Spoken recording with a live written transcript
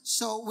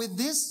So with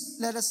this,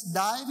 let us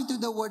dive into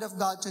the Word of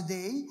God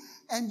today.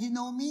 And you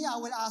know me, I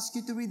will ask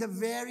you to read a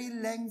very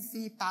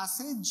lengthy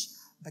passage,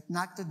 but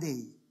not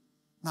today.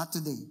 Not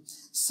today.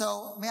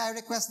 So may I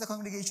request the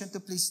congregation to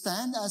please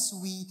stand as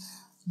we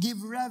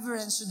give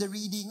reverence to the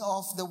reading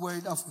of the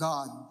Word of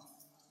God.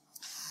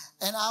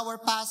 And our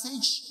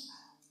passage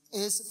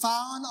is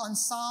found on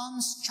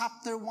Psalms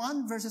chapter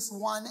 1, verses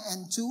 1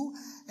 and 2.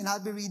 And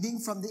I'll be reading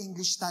from the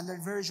English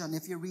Standard Version.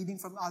 If you're reading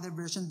from other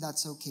version,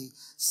 that's okay.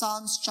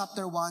 Psalms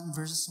chapter 1,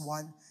 verses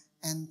 1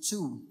 and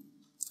 2.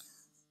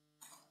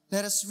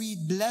 Let us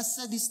read,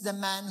 "Blessed is the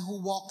man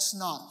who walks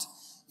not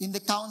in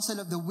the counsel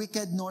of the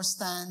wicked, nor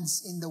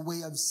stands in the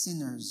way of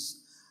sinners,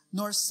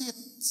 nor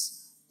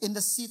sits in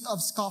the seat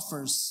of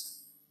scoffers.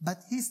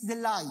 But his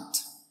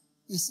delight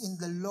is in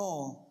the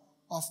law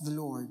of the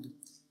Lord,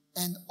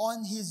 and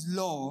on his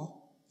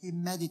law he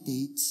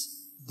meditates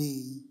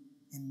day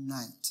and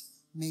night."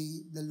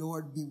 May the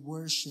Lord be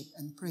worshipped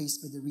and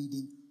praised by the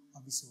reading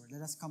of his word.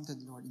 Let us come to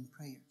the Lord in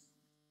prayer.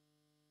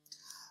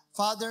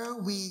 Father,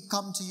 we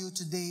come to you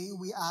today.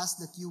 We ask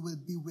that you will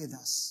be with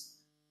us.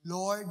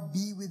 Lord,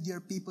 be with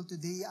your people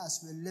today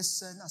as we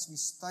listen, as we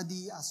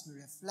study, as we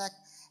reflect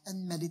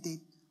and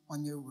meditate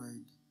on your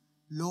word.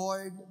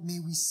 Lord, may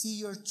we see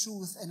your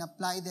truth and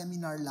apply them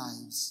in our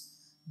lives.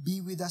 Be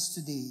with us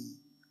today.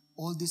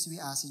 All this we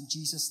ask in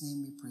Jesus'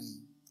 name we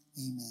pray.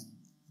 Amen.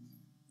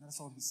 Let us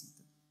all be seated.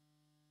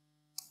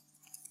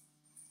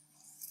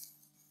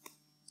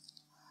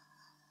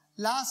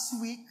 Last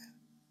week,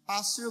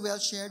 Pastor Well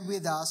shared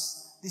with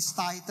us this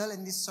title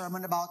and this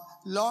sermon about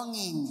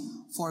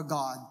longing for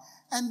God.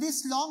 And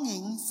this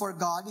longing for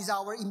God is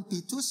our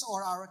impetus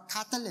or our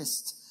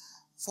catalyst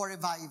for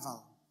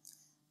revival.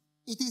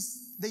 It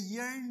is the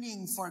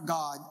yearning for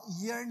God,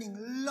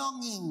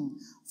 longing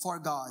for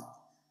God.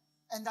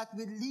 And that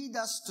will lead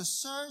us to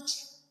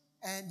search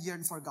and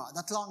yearn for God,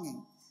 that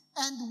longing.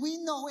 And we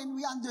know and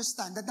we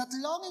understand that that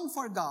longing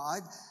for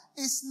God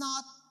is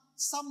not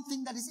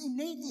something that is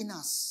innate in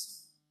us.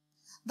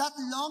 That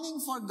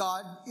longing for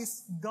God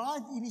is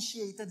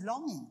God-initiated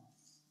longing.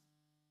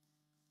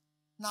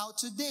 Now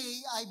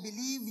today, I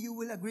believe you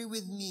will agree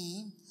with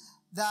me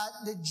that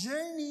the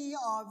journey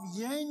of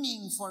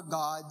yearning for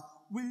God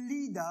will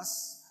lead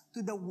us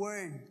to the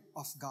Word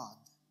of God.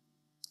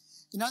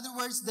 In other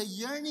words, the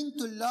yearning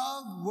to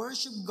love,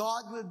 worship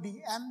God will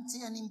be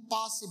empty and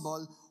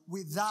impossible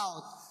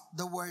without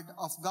the Word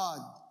of God.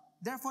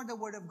 Therefore, the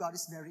Word of God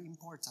is very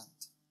important.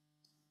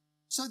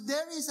 So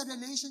there is a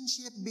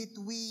relationship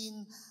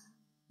between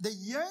the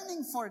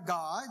yearning for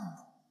God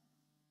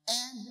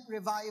and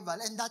revival.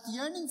 And that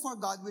yearning for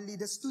God will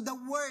lead us to the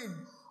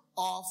Word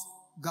of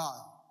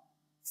God.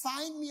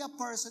 Find me a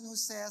person who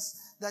says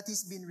that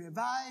he's been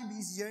revived,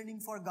 he's yearning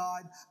for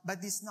God,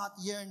 but is not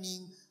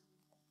yearning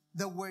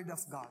the Word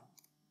of God.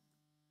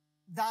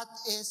 That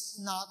is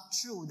not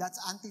true. That's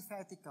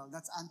antithetical.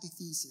 That's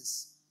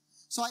antithesis.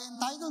 So I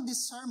entitled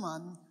this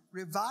sermon,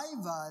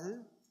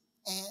 Revival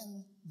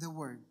and the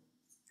Word.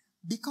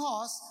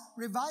 Because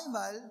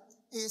revival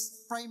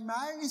is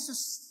primarily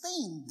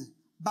sustained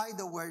by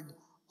the Word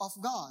of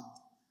God.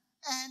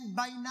 And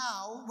by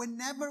now,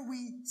 whenever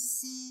we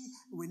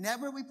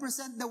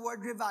present the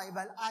word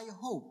revival, I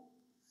hope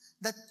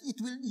that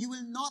you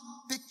will not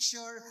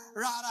picture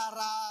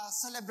rah-rah-rah,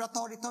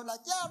 celebratory tone, like,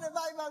 yeah,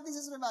 revival, this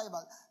is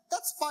revival.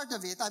 That's part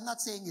of it. I'm not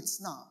saying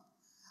it's not.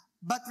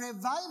 But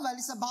revival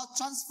is about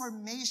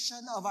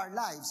transformation of our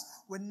lives.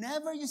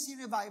 Whenever you see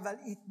revival,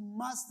 it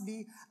must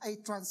be a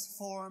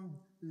transformed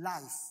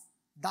life.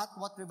 That's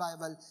what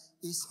revival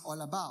is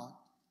all about.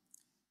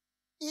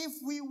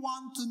 If we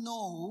want to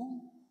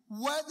know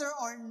whether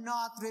or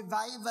not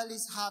revival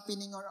is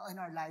happening in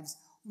our lives,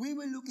 we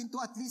will look into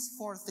at least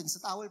 4 things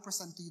that I will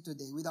present to you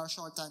today with our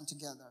short time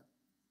together.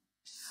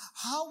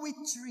 How we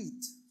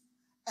treat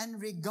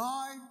and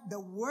regard the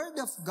Word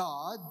of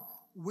God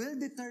will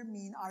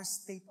determine our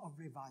state of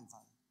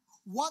revival.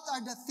 What are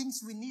the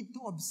things we need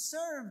to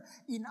observe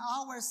in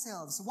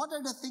ourselves? What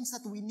are the things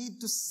that we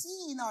need to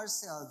see in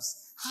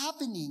ourselves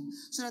happening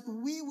so that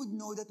we would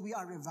know that we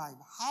are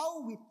revived?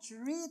 How we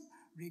treat,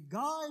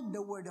 regard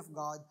the Word of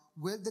God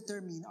will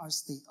determine our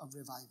state of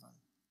revival.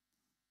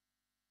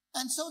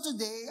 And so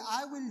today,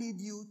 I will lead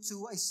you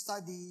to a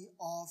study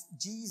of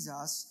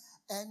Jesus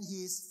and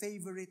his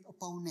favorite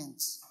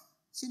opponents.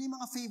 Sino yung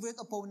mga favorite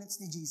opponents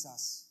ni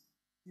Jesus?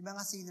 Yung mga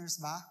sinners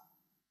ba?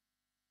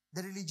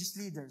 The religious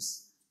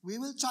leaders. We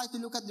will try to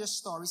look at their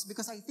stories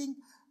because I think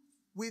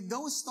with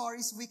those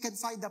stories, we can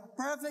find the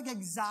perfect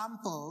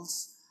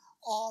examples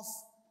of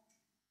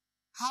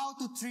how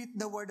to treat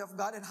the Word of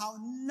God and how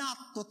not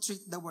to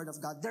treat the Word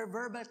of God. Their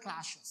verbal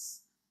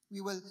clashes.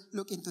 We will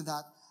look into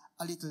that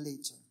a little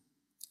later.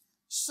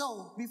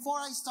 So, before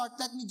I start,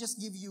 let me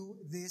just give you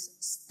this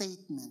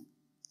statement.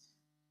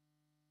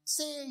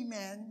 Say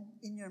amen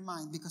in your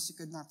mind because you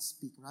could not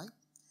speak, right?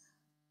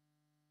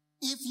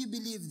 If you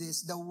believe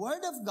this, the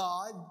Word of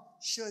God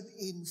should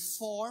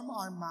inform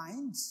our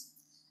minds,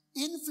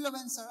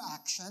 influence our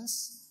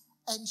actions,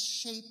 and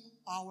shape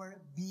our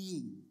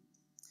being.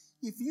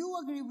 If you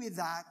agree with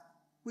that,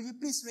 Will you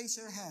please raise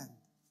your hand?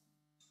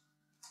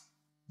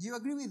 Do you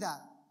agree with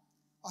that?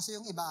 O so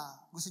yung iba,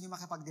 gusto niyo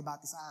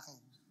makipagdebate sa akin?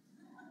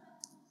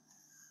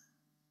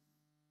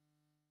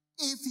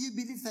 If you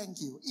believe, thank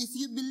you. If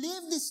you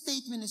believe this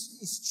statement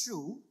is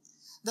true,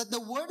 that the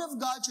Word of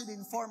God should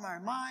inform our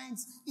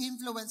minds,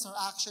 influence our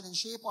action, and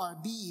shape our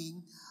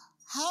being,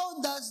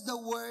 how does the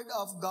Word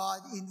of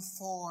God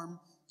inform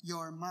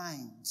your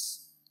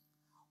minds?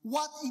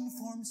 What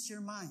informs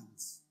your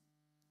minds?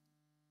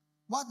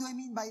 What do I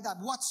mean by that?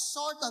 What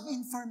sort of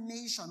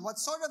information, what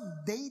sort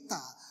of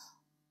data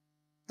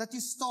that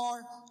you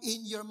store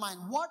in your mind?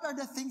 What are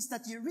the things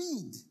that you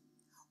read?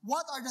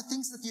 What are the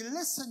things that you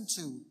listen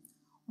to?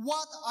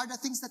 What are the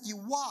things that you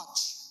watch?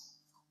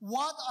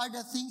 What are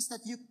the things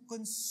that you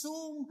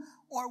consume?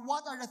 Or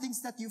what are the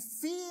things that you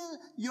fill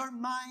your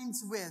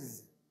minds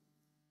with?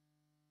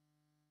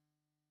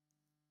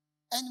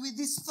 And with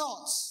these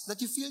thoughts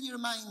that you fill your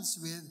minds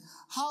with,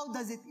 how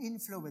does it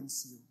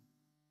influence you?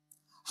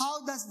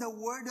 How does the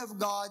Word of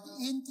God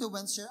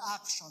influence your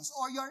actions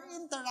or your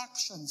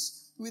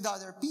interactions with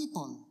other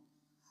people?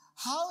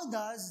 How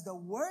does the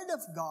Word of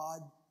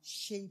God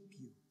shape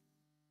you?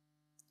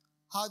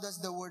 How does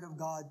the Word of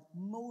God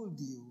mold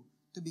you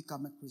to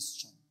become a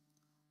Christian?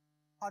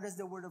 How does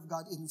the Word of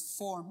God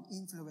inform,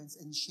 influence,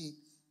 and shape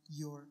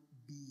your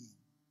being?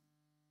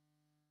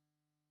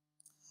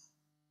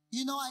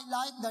 You know, I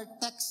like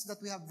the text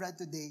that we have read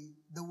today,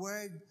 the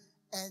Word,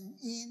 and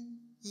in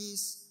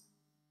His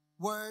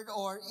Word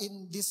or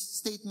in this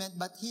statement,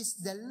 but His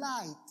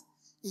delight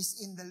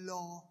is in the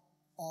law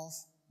of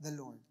the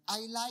Lord. I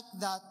like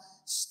that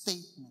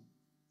statement.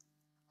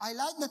 I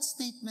like that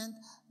statement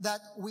that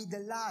we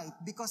delight,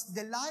 because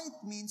delight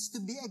means to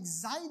be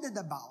excited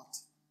about.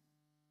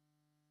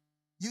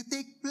 You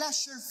take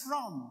pleasure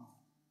from.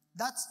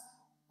 That's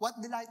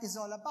what delight is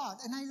all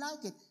about. And I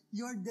like it.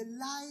 Your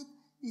delight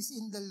is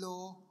in the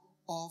law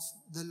of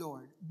the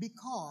Lord.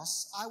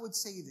 Because, I would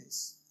say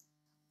this,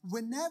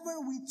 whenever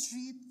we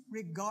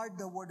regard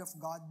the Word of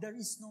God, there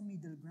is no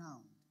middle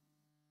ground.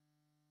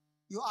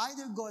 You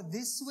either go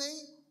this way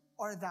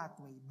or that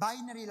way.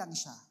 Binary lang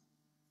siya.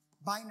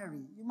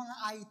 Binary. Yung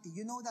mga IT,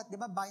 you know that, di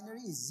ba, binary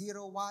is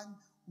 0, 1,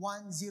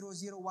 1, 0,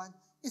 0, 1.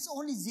 It's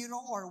only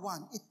 0 or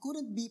 1. It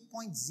couldn't be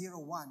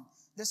 0.01.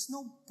 There's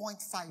no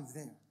 0.5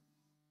 there.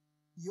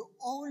 You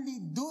only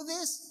do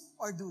this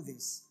or do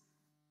this.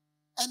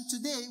 And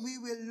today, we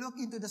will look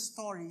into the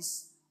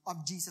stories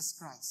of Jesus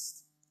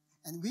Christ.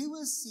 And we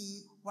will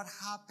see what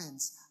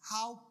happens,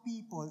 how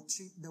people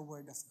treat the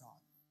Word of God.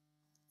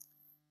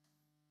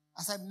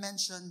 As I've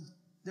mentioned,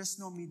 there's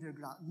no middle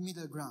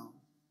ground.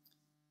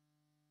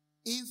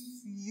 If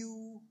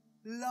you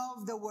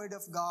love the Word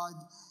of God,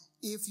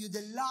 if you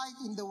delight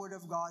in the Word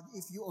of God,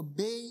 if you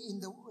obey in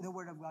the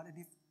Word of God, and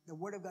if the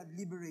Word of God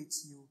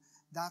liberates you,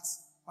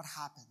 that's what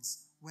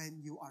happens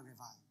when you are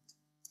revived.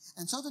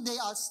 And so today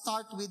I'll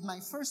start with my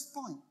first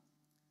point.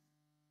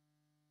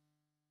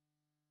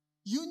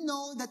 You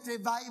know that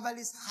revival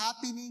is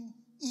happening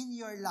in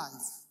your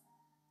life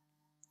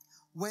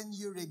when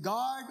you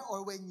regard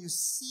or when you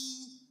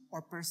see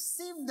or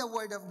perceive the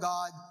Word of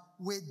God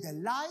with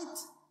delight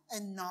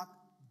and not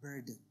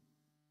burden.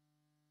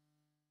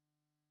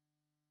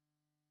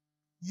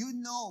 You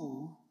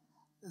know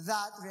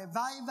that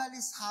revival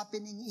is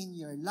happening in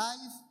your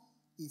life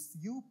if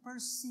you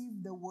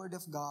perceive the Word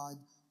of God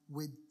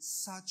with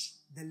such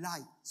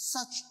delight,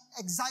 such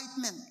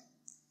excitement.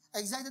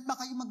 Excited ba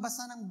kayo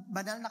magbasa ng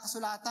banal na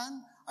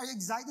kasulatan? Are you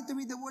excited to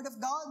read the Word of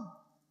God?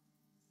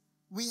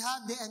 We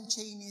have the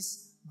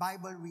Enchaney's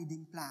Bible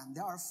reading plan.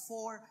 There are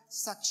 4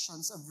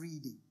 sections of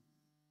reading.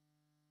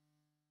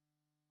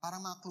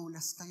 Parang mga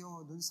clueless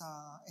kayo dun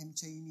sa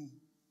Enchaney.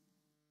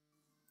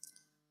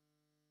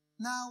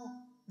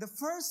 Now, the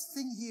first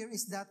thing here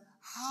is that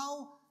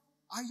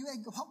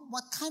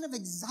what kind of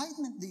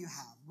excitement do you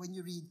have when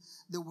you read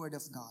the Word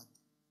of God?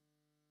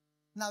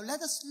 Now,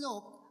 let us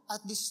look at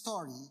this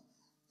story,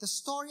 the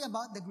story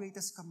about the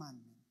greatest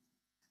commandment.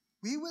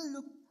 We will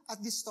look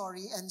at this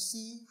story and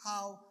see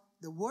how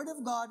the Word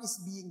of God is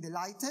being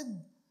delighted,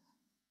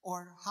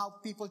 or how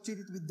people treat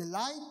it with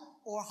delight,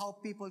 or how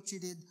people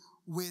treat it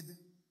with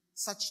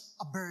such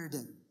a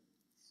burden.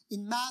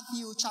 In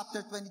Matthew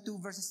chapter 22,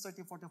 verses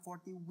 34 to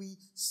 40, we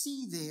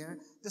see there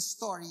the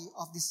story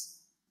of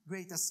this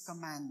greatest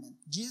commandment.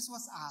 Jesus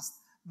was asked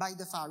by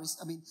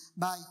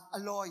by a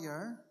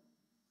lawyer,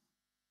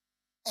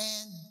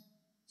 and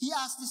he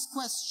asked this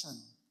question,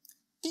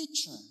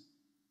 "Teacher,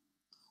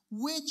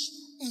 which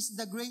is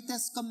the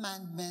greatest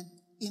commandment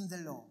in the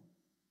law?"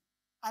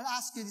 I'll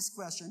ask you this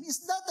question.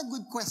 Is that a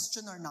good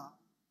question or not?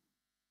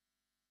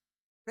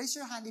 Raise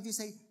your hand if you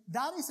say,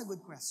 that is a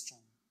good question.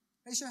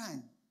 Raise your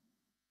hand.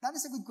 That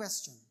is a good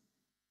question.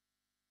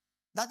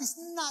 That is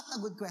not a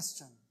good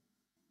question.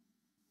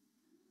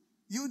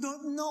 You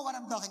don't know what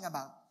I'm talking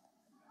about.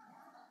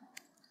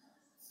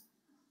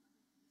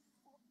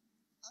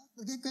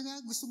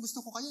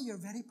 Gusto ko kayo, you're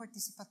very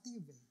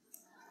participative.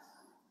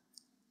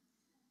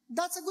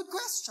 That's a good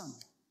question.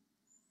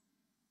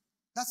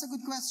 That's a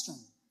good question.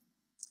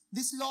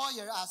 This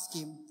lawyer asked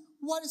him,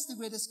 what is the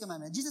greatest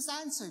commandment? Jesus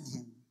answered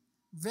him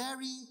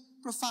very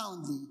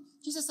profoundly.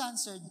 Jesus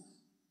answered,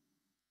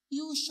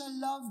 you shall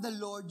love the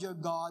Lord your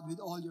God with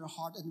all your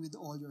heart and with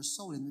all your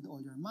soul and with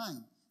all your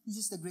mind. This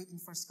is the great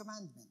and first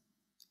commandment.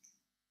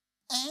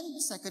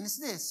 And second is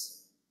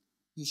this,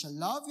 you shall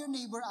love your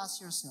neighbor as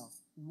yourself.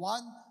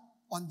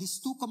 On these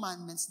two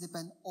commandments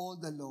depend all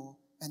the law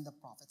and the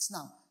prophets.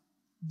 Now,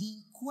 the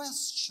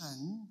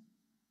question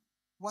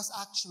was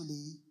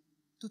actually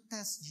to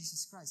test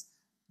Jesus Christ.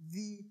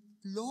 The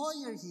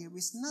lawyer here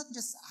is not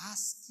just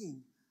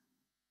asking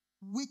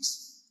which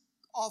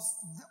of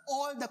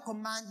all the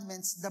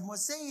commandments, the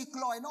Mosaic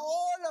law and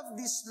all of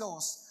these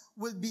laws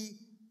will be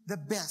the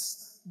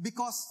best.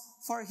 Because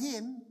for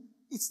him,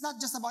 it's not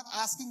just about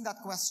asking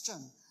that question.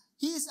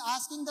 He is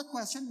asking the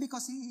question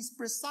because he is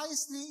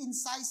precisely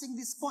incising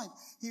this point.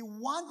 He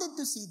wanted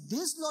to see,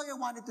 this lawyer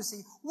wanted to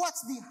see,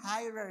 what's the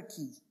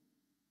hierarchy?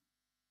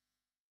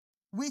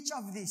 Which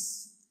of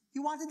this? He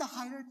wanted a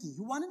hierarchy.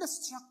 He wanted a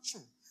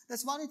structure.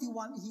 That's why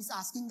he's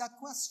asking that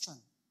question.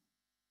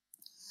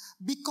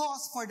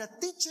 Because for the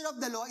teacher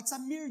of the law, it's a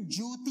mere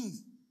duty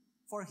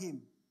for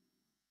him.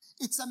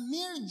 It's a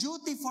mere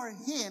duty for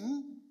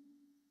him.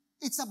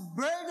 It's a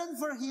burden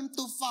for him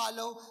to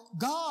follow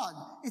God.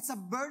 It's a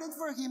burden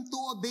for him to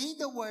obey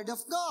the word of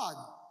God.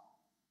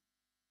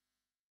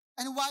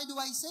 And why do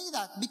I say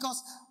that?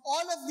 Because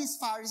all of these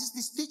Pharisees,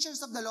 these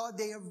teachers of the law,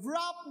 they have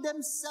wrapped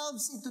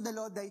themselves into the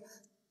law. They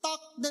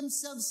tucked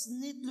themselves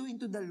neatly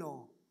into the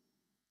law.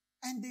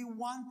 And they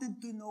wanted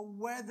to know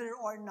whether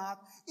or not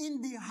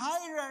in the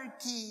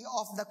hierarchy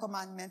of the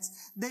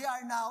commandments, they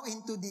are now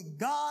into the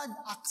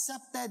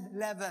God-accepted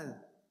level.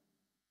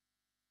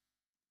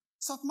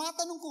 So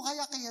matanong ko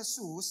kaya kay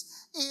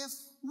Jesus, if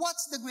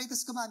what's the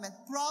greatest commandment?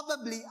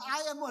 Probably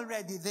I am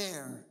already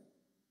there.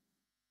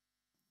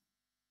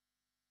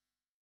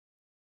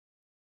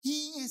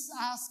 He is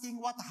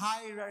asking what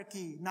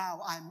hierarchy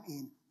now I'm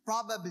in.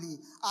 Probably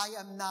I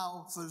am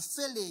now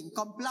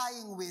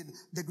complying with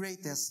the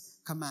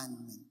greatest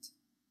commandment.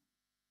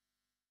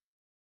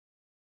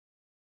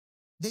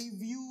 They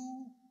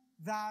view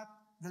that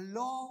the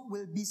law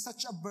will be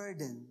such a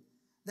burden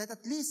that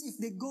at least if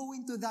they go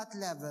into that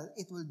level,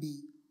 it will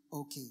be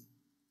okay.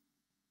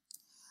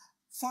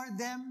 For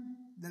them,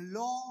 the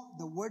law,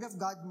 the word of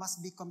God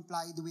must be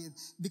complied with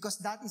because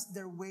that is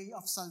their way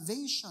of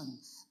salvation.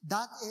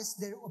 That is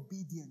their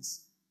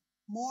obedience.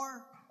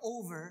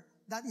 Moreover,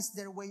 that is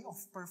their way of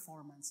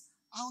performance,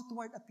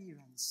 outward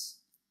appearance.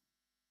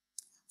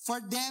 For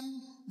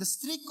them, the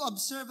strict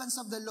observance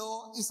of the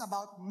law is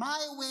about my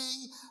way,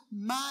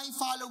 my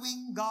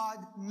following God,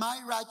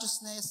 my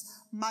righteousness,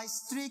 my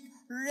strict,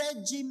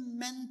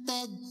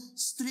 regimented,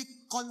 strict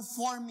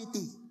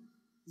conformity.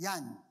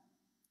 Yan.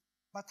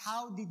 But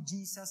how did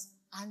Jesus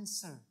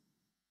answer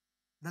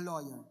the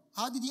lawyer?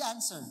 How did he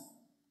answer?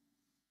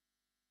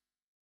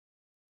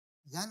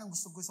 Yan ang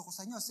gusto-gusto ko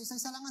sa inyo.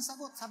 Isa-isa lang ang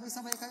sagot.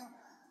 Sabay-sabay kayo.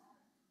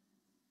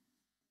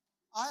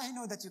 I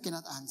know that you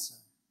cannot answer.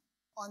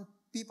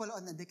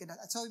 They cannot.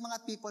 So yung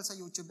mga people sa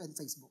YouTube and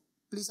Facebook,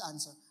 please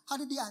answer. How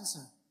did he answer?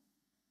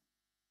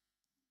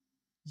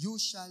 You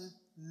shall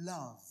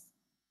love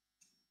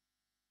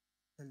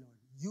the Lord.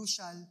 You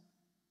shall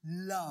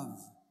love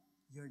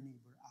your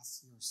neighbor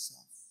as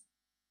yourself.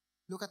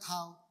 Look at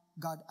how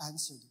God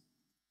answered it.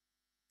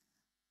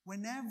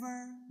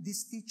 Whenever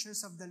these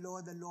teachers of the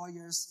law, the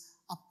lawyers,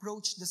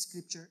 approach the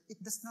scripture,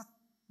 it does not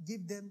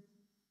give them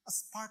a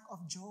spark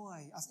of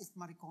joy as if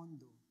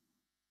maricondo.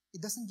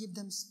 It doesn't give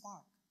them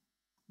spark.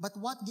 But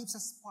what gives a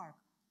spark?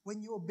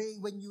 When you obey,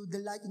 when you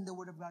delight in the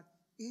word of God,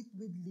 it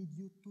will lead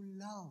you to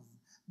love.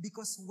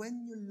 Because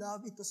when you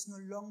love, it was no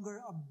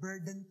longer a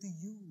burden to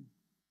you.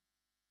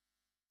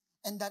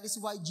 And that is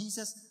why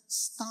Jesus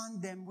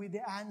stunned them with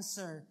the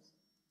answer.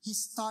 He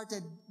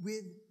started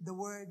with the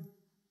word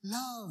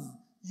love.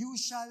 You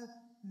shall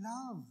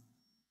love.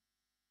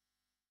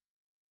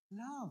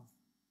 Love.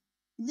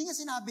 Hindi nga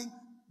sinabing,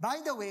 by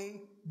the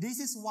way, this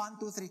is 1,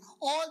 2, 3.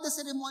 All the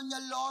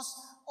ceremonial laws,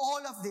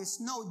 all of this.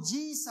 No,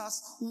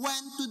 Jesus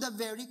went to the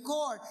very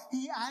core.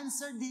 He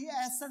answered the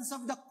essence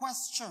of the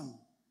question.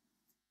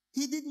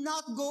 He did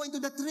not go into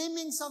the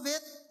trimmings of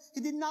it. He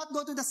did not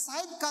go to the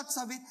side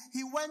cuts of it.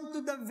 He went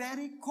to the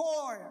very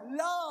core.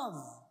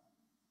 Love.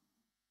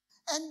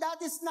 And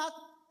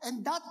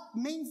that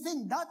main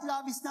thing, that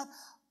love is not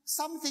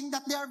something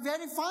that they are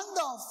very fond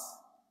of.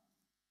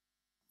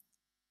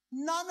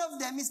 None of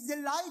them is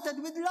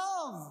delighted with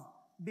love.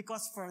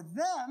 Because for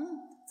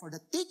them, for the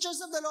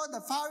teachers of the law,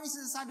 the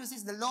Pharisees, the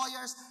Sadducees, the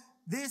lawyers,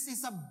 this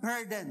is a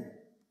burden.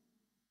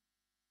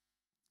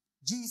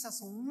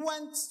 Jesus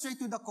went straight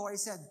to the core. He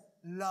said,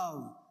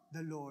 love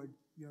the Lord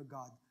your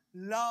God.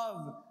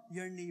 Love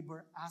your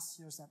neighbor as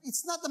yourself.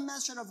 It's not a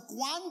measure of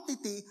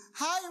quantity,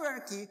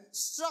 hierarchy,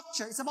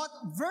 structure. It's about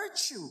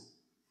virtue.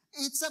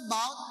 It's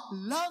about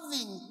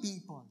loving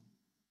people.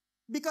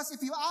 Because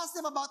if you ask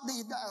them about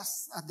the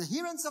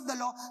adherence of the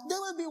law, they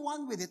will be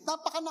one with it.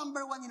 Napaka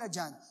number one nila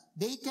dyan.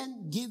 They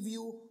can give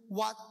you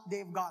what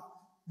they've got.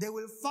 They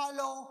will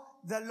follow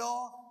the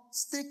law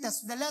strict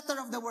as the letter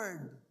of the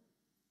word.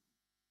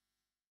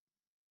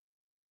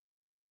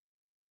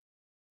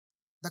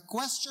 The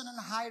question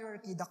on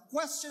hierarchy, the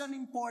question on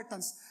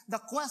importance, the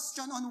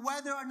question on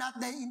whether or not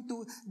they're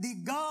into the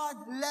God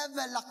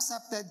level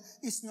accepted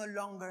is no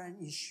longer an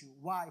issue.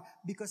 Why?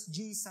 Because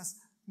Jesus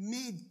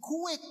made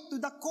quick to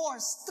the core,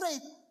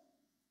 straight,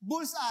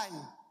 bullseye,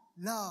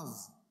 love.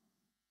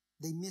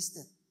 They missed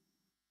it.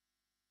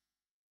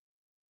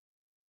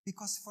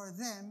 Because for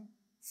them,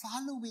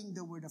 following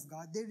the Word of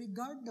God, they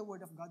regard the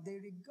Word of God, they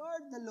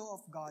regard the law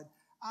of God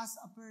as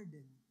a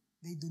burden.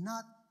 They do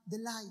not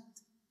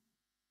delight.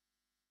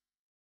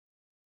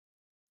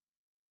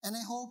 And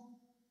I hope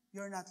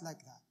you're not like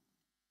that.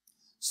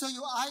 So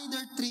you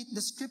either treat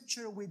the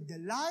Scripture with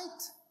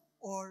delight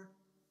or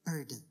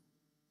burden.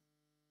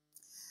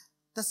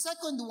 The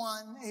second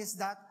one is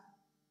that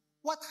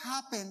what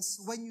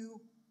happens when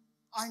you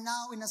are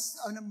now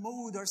in a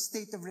mode or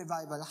state of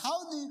revival?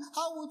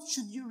 How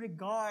should you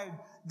regard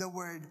the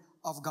Word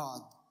of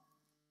God?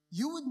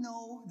 You would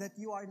know that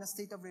you are in a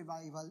state of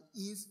revival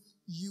if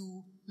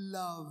you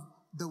love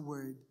the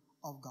Word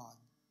of God.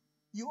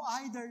 You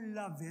either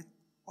love it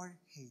or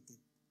hate it.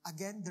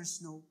 Again, there's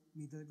no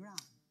middle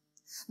ground.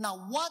 Now,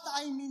 what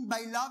I mean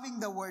by loving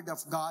the Word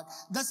of God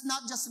does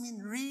not just mean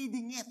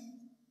reading it.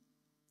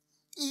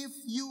 If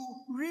you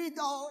read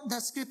all the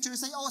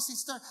scriptures, say, oh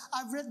sister,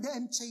 I've read the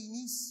M.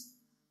 Chinese.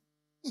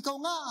 Ikaw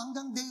nga,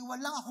 hanggang day 1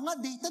 lang. Ako nga,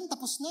 day 10,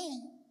 tapos na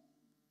eh.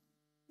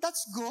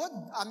 That's good.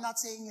 I'm not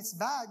saying it's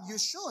bad. You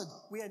should.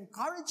 We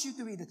encourage you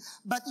to read it.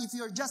 But if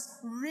you're just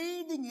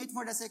reading it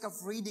for the sake of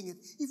reading it,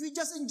 if you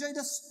just enjoy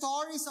the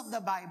stories of the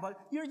Bible,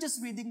 you're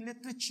just reading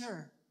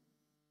literature.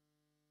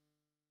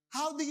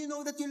 How do you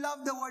know that you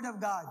love the Word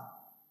of God?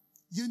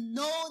 You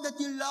know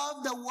that you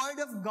love the Word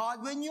of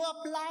God when you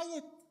apply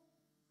it.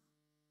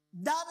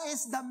 That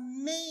is the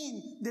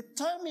main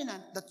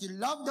determinant that you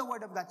love the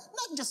Word of God.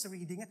 Not just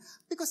reading it,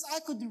 because I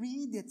could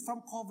read it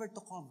from cover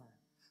to cover.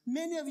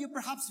 Many of you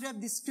perhaps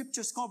read these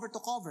scriptures cover to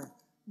cover.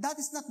 That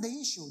is not the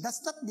issue.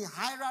 That's not the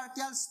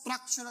hierarchical,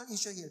 structural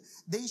issue here.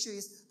 The issue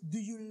is, do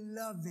you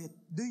love it?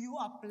 Do you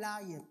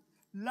apply it?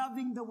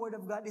 Loving the Word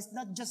of God is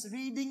not just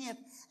reading it.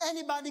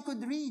 Anybody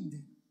could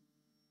read.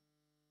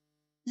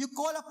 You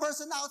call a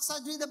person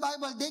outside, read the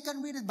Bible, they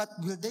can read it, but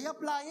will they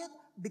apply it?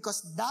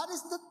 Because that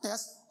is the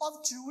test of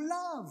true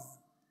love.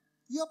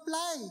 You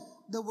apply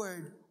the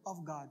Word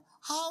of God.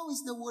 How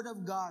is the Word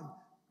of God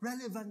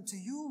relevant to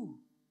you?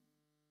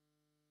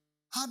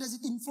 How does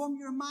it inform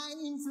your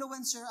mind,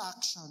 influence your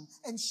action,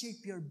 and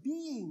shape your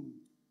being?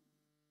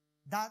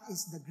 That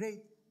is the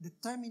great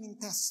determining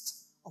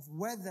test of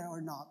whether or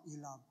not you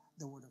love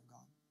the Word of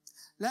God.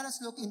 Let us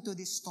look into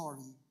this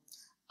story.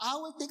 I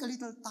will take a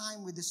little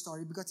time with this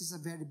story because it's a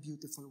very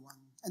beautiful one.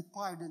 And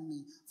pardon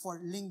me for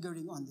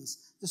lingering on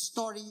this. The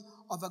story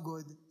of a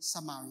good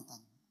Samaritan.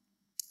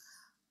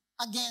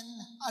 Again,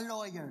 a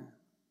lawyer.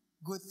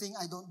 Good thing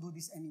I don't do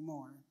this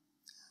anymore.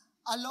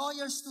 A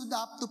lawyer stood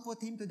up to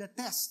put him to the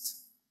test.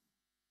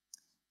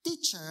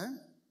 Teacher,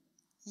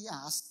 he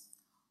asked,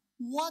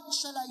 what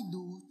shall I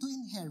do to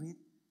inherit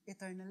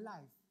eternal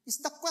life? Is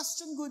the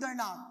question good or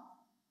not?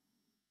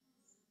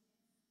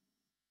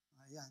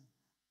 Ayan.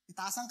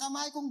 Itaas ang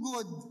kamay kung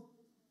good.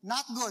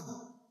 Not good.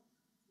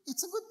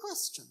 It's a good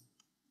question.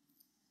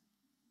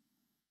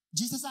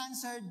 Jesus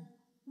answered,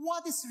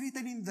 what is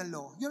written in the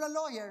law? You're a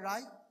lawyer,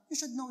 right? You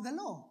should know the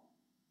law.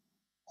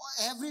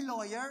 Every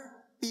lawyer,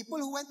 people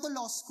who went to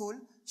law school,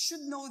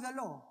 should know the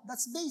law.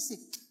 That's basic.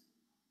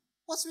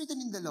 What's written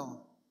in the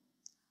law?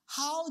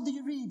 How do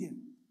you read it?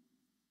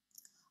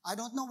 I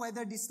don't know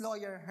whether this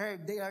lawyer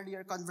heard the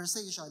earlier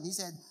conversation.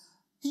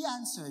 He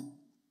answered,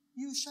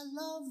 you shall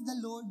love the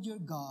Lord your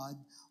God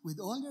with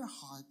all your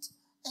heart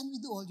and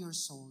with all your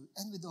soul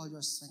and with all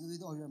your strength and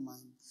with all your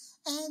mind,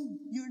 and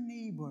your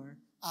neighbor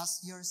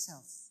as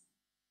yourself.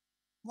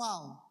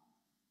 Wow.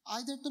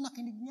 Either to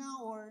nakinig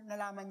niya or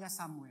nalaman niya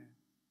somewhere.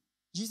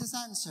 Jesus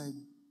answered,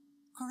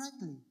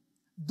 correctly.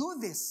 Do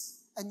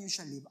this and you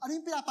shall live. Ano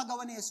yung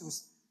pinapagawa ni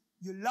Jesus?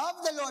 You love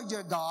the Lord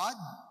your God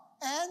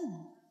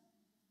and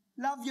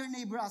love your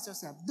neighbor as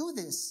yourself. Do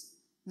this.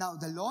 Now,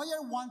 the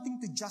lawyer wanting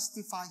to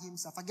justify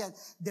himself. Again,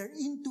 they're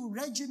into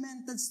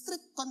regimented,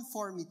 strict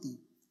conformity.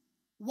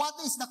 What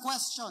is the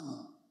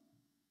question?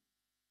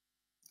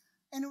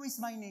 And who is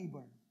my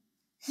neighbor?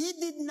 He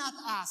did not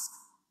ask,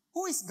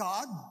 who is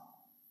God?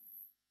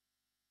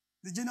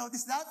 Did you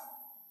notice that?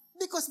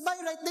 Because by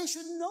right, they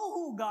should know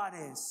who God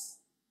is.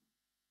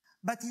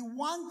 But he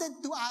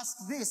wanted to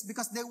ask this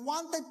because they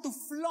wanted to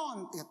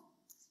flaunt it.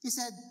 He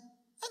said,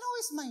 and who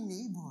is my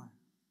neighbor?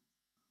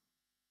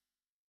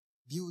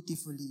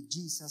 Beautifully,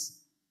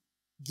 Jesus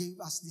gave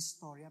us this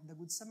story of the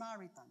Good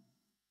Samaritan.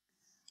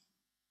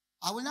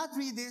 I will not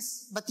read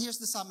this, but here's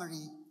the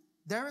summary.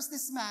 There is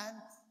this man,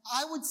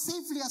 I would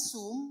safely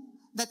assume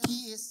that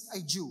he is a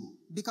Jew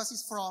because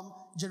he's from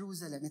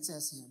Jerusalem, it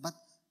says here. But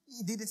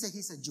he didn't say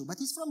he's a Jew, but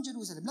he's from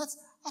Jerusalem. Let's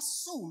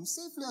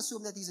safely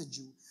assume that he's a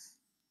Jew.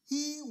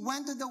 He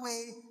went to the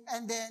way,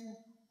 and then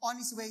on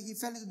his way, he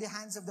fell into the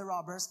hands of the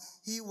robbers.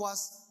 He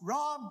was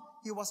robbed.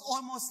 He was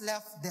almost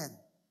left dead,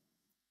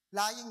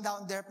 lying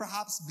down there,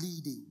 perhaps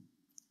bleeding.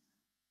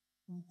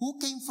 Who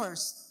came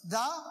first?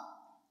 The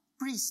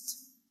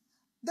priest.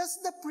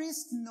 Does the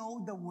priest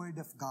know the word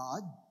of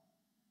God?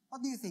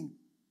 What do you think?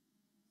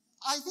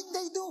 I think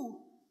they do.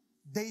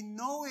 They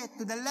know it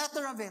to the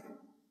letter of it.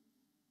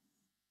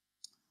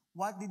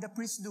 What did the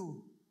priest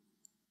do?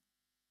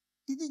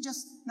 Did he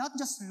not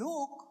just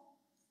look?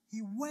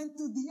 He went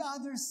to the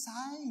other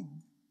side.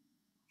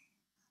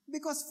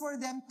 Because for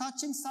them,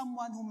 touching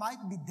someone who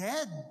might be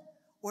dead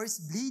or is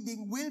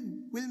bleeding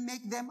will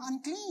make them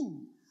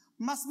unclean.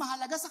 Mas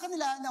mahalaga sa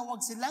kanila na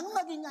huwag silang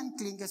maging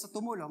unclean kaysa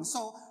tumulong.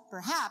 So,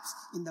 perhaps,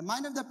 in the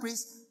mind of the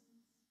priest,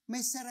 may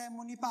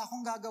ceremony pa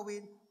akong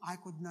gagawin, I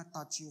could not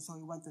touch you. So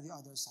he went to the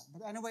other side.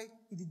 But anyway,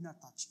 he did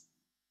not touch you.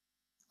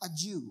 A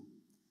Jew.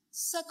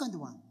 Second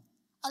one,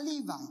 a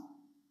Levite.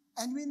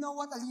 And we know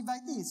what a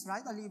Levite is,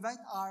 right? A Levite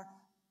are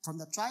from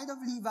the tribe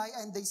of Levi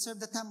and they serve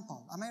the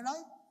temple. Am I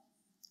right?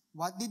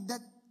 What did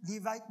that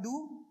Levite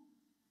do?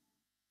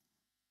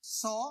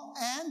 Saw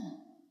and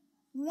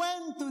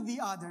went to the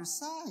other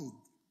side.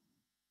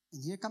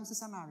 And here comes the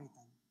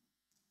Samaritan.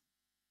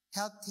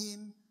 Helped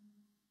him,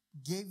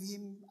 gave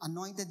him,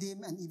 anointed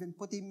him, and even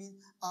put him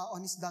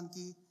on his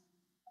donkey,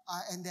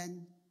 and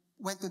then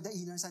went to the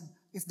inn and said,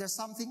 if there's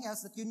something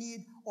else that you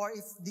need, or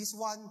if this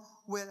one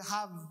will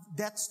have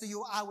debts to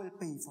you, I will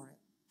pay for it.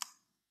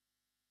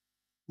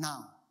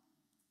 Now,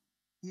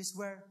 here's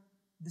where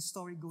the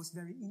story goes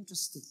very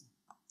interesting.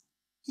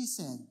 He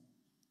said,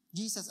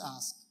 Jesus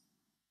asked,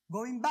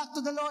 going back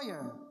to the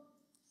lawyer,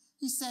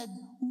 he said,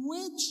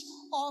 which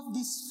of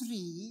these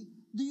three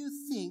do you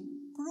think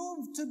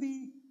proved to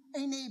be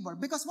a neighbor?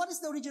 Because what is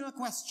the original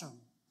question?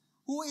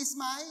 Who is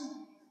my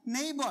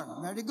neighbor?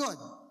 Very good.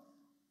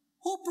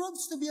 Who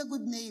proves to be a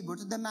good neighbor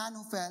to the man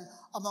who fell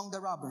among the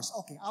robbers?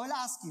 Okay, I will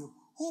ask you,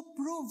 who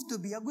proved to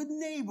be a good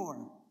neighbor?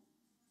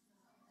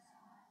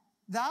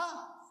 The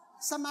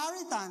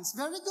Samaritans.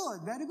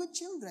 Very good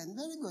children.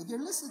 Very good, you're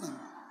listening.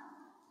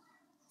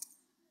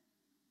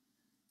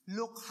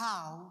 Look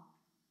how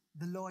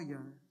the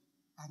lawyer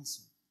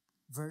answered.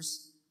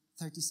 Verse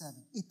 37.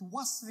 It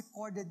was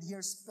recorded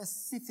here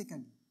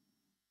specifically.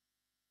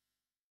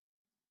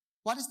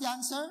 What is the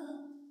answer?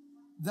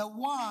 The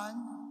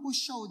one who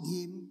showed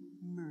him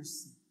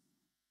mercy.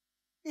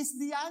 Is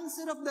the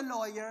answer of the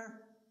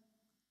lawyer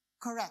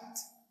correct?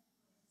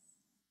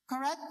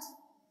 Correct?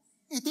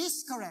 It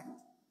is correct.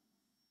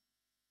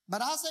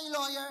 But as a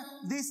lawyer,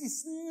 this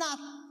is not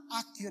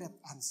accurate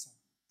answer.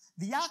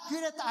 The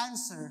accurate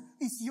answer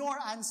is your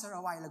answer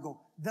a while ago,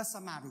 the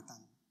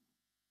Samaritan.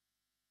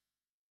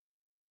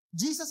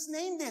 Jesus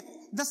named it,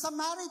 the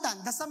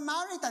Samaritan, the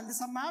Samaritan, the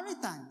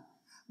Samaritan.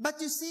 But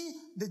you see,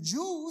 the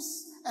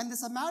Jews and the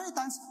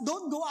Samaritans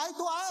don't go eye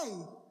to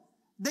eye.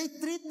 They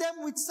treat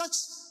them with such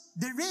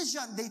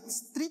derision. They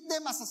treat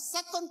them as a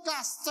second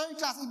class, third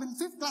class, even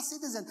fifth class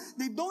citizen.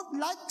 They don't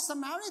like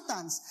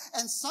Samaritans.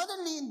 And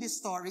suddenly in this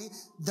story,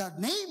 the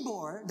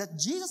neighbor that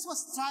Jesus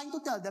was trying to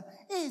tell them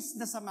is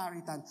the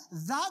Samaritan.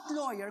 That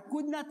lawyer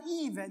could not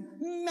even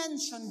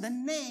mention the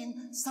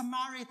name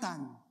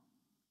Samaritan.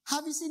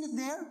 Have you seen it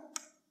there?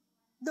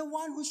 The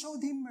one who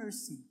showed him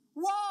mercy.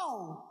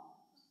 Wow!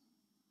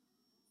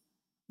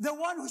 The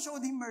one who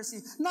showed him mercy,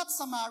 not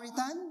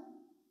Samaritan.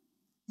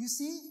 You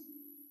see?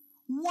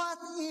 What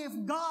if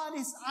God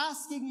is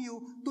asking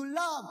you to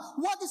love?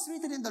 What is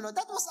written in the law?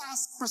 That was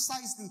asked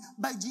precisely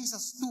by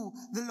Jesus to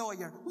the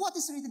lawyer. What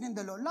is written in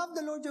the law? Love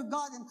the Lord your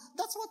God. And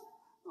that's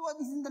what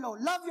is in the law.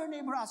 Love your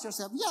neighbor as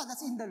yourself. Yeah,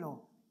 that's in the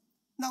law.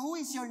 Now, who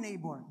is your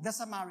neighbor? The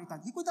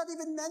Samaritan. He could not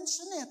even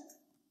mention it.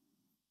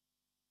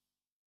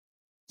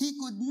 He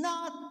could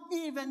not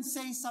even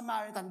say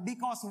Samaritan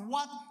because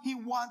what he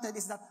wanted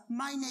is that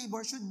my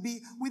neighbor should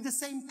be with the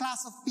same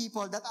class of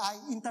people that I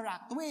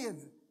interact with.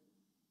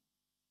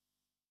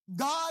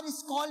 God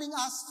is calling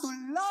us to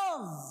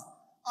love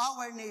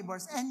our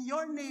neighbors, and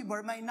your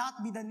neighbor might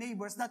not be the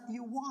neighbors that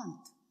you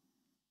want.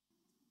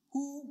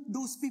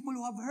 Those people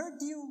who have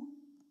hurt you.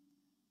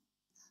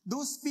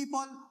 Those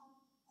people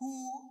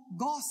who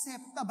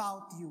gossiped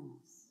about you.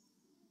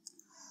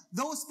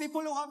 Those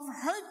people who have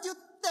hurt you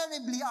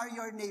terribly are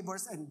your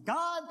neighbors, and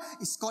God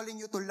is calling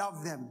you to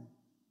love them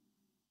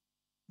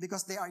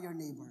because they are your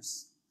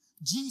neighbors.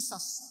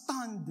 Jesus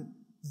stunned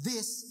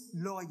this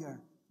lawyer.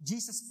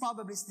 Jesus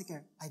probably is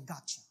thinking, I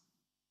got you.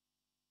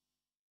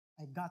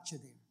 I got you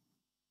there.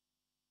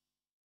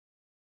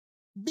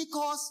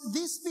 Because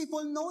these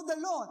people know the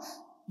law.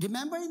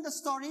 Remember in the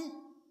story,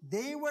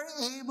 they were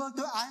able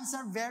to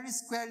answer very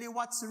squarely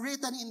what's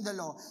written in the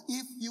law,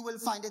 if you will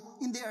find it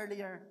in the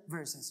earlier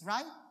verses,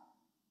 right?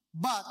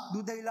 But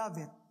do they love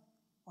it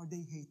or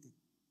they hate it?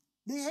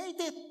 They hate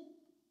it.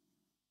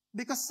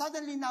 Because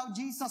suddenly now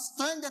Jesus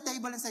turned the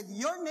table and said,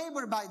 your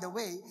neighbor, by the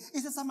way,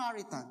 is a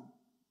Samaritan.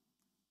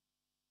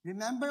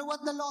 Remember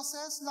what the law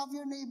says? Love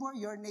your neighbor.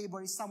 Your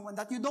neighbor is someone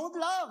that you don't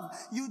love.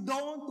 You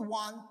don't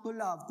want to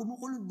love.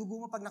 Kumukulong dugo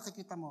mo pag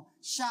nakikita mo.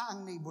 Siya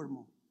ang neighbor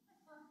mo.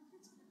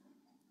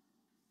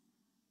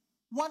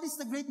 What is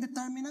the great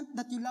determinant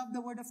that you love the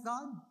Word of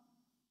God?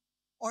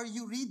 Or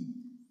you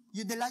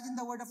delight in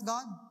the Word of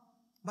God?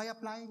 By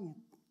applying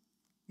it.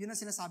 Yun ang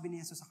sinasabi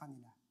ni Jesus sa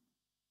kanila.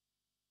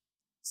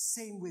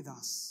 Same with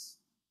us.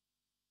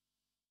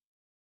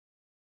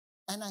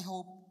 And I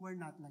hope we're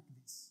not like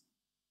this.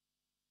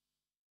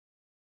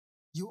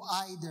 You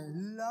either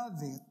love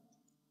it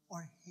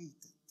or hate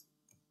it.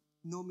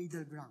 No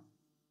middle ground.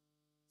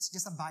 It's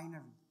just a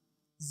binary.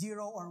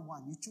 0 or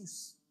 1. You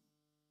choose.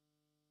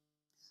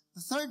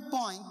 The third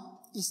point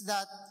is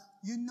that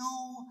you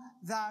know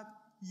that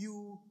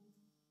you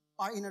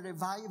are in a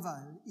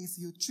revival if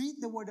you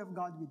treat the Word of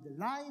God with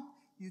delight,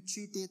 you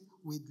treat it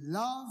with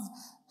love,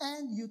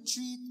 and you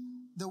treat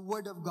the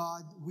Word of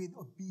God with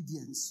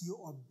obedience. You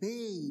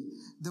obey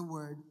the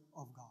Word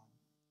of God.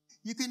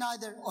 You can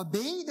either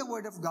obey the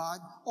Word of God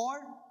or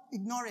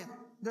ignore it.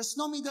 There's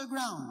no middle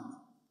ground.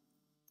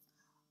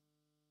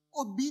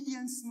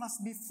 Obedience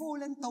must be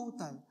full and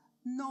total.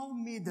 No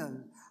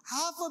middle.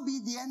 Half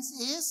obedience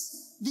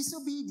is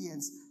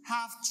disobedience.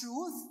 Half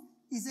truth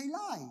is a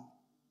lie.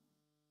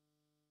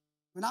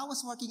 When I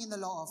was working in the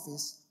law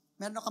office,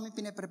 meron na kami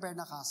pinaprepare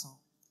na kaso.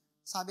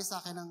 Sabi sa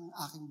akin ng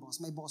aking boss,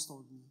 my boss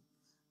told me.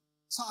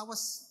 So I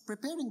was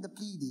preparing the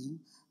pleading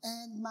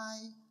and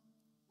my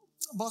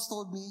boss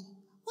told me,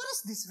 what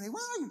is this, Ray?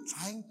 What are you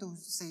trying to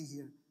say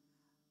here?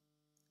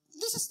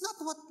 This is not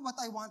what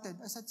I wanted.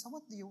 I said, so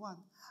what do you want?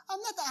 I'm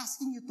not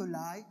asking you to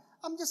lie.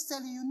 I'm just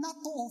telling you not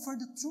to offer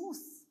the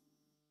truth.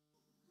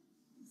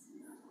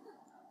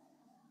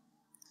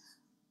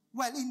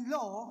 Well, in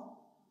law,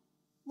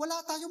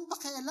 wala tayong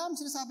pakialam.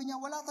 Sinasabi niya,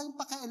 wala tayong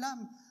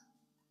pakialam.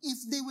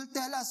 If they will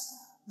tell us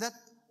that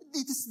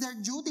it is their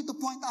duty to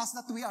point us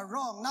that we are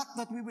wrong, not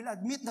that we will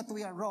admit that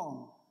we are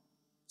wrong.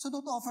 So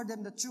don't offer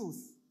them the truth,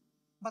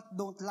 but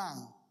don't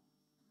lie.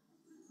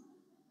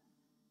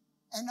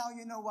 And now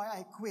you know why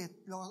I quit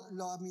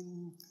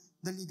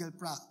the legal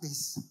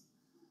practice.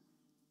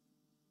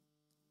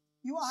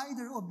 You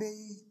either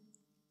obey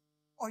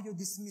or you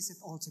dismiss it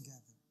altogether.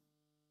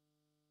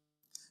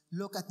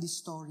 Look at this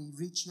story,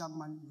 rich young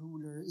man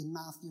ruler in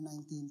Matthew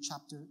 19,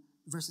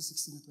 verses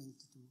 16 to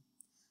 22.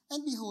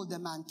 And behold, the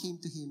man came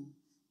to him,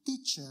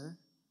 Teacher,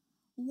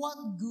 what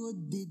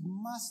good deed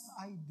must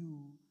I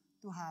do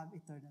to have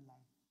eternal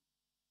life?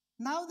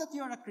 Now that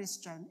you're a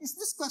Christian, is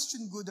this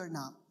question good or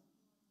not?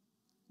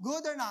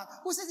 Good or not?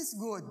 Who says it's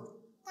good?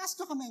 Taas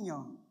nyo kamay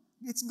nyo.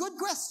 It's a good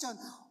question.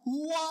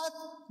 What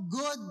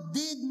good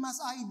deed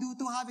must I do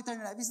to have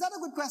eternal life? Is that a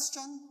good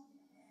question?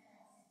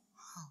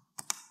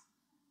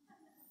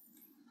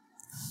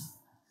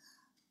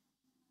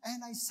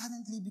 And I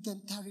suddenly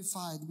became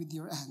terrified with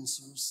your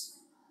answers.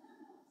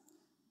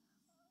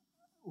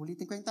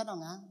 Ulitin ko yung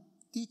tanong, ha?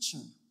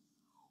 Teacher,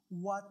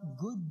 what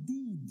good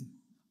deed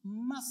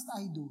must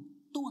I do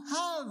to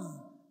have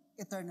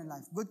eternal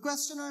life? Good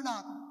question or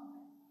not?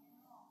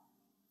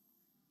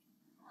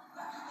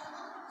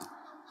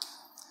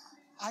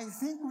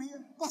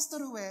 Pastor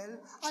Ruel,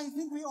 I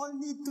think we all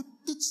need to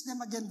teach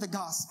them again the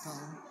gospel.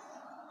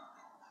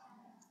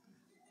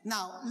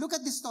 Now, look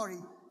at this story.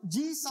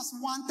 Jesus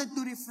wanted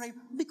to reframe,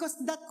 because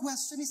that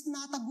question is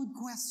not a good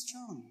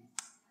question.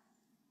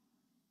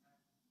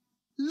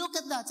 Look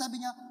at that. Sabi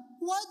niya,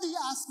 why do you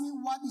ask me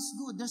what is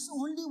good? There's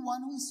only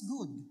one who is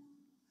good.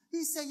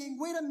 He's saying,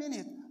 wait a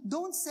minute.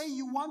 Don't say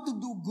you want to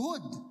do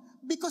good,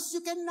 because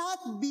you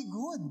cannot be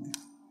good.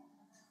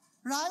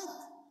 Right?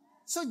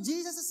 So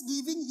Jesus is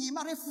giving him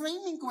a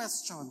reframing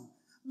question.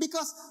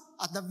 Because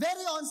at the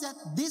very onset,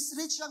 this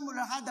rich young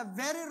ruler had a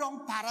very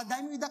wrong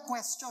paradigm with the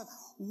question,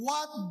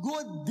 what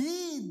good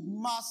deed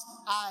must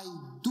I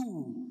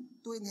do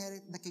to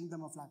inherit the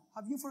kingdom of life?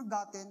 Have you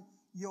forgotten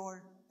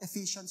your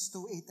Ephesians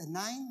 2, 8 and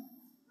 9?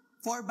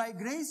 For by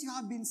grace you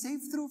have been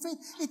saved through faith.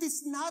 It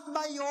is not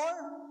by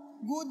your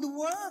good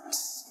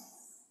works.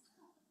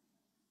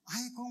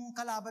 Ay, kung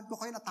kalaban ko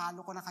kayo,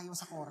 natalo ko na kayo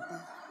sa korte.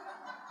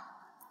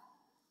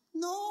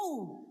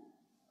 No.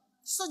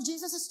 So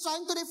Jesus is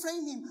trying to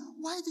reframe him.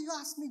 Why do you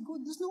ask me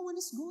good? There's no one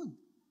is good.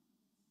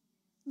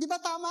 Di ba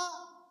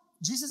tama?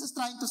 Jesus is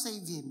trying to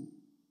save him.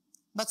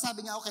 But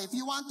sabi niya, okay, if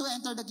you want to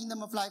enter the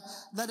kingdom of life,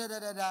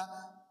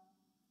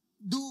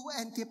 do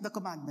and keep the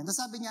commandment.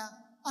 So sabi niya,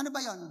 ano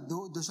ba yun?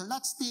 Do shall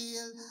not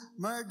steal,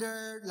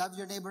 murder, love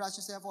your neighbor as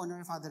yourself, honor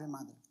your father and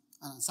mother.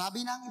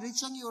 Sabi ng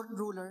rich young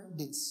ruler,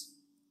 this.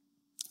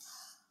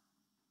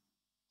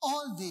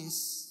 All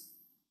this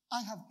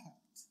I have kept.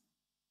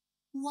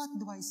 What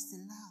do I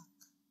still lack?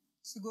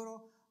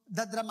 Siguro,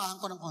 dadramahan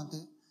ko ng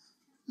konti.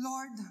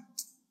 Lord,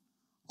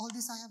 all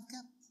this I have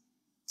kept.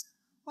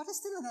 What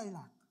is still that I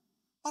lack?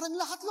 Parang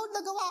lahat, Lord,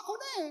 nagawa ko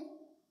na eh.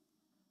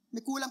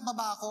 May kulang pa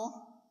ba ako?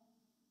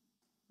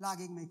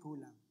 Laging may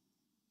kulang.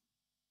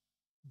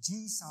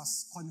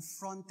 Jesus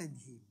confronted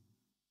him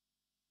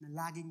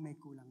na laging may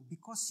kulang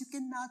because you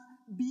cannot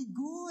be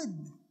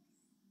good.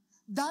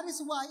 That is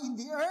why in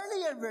the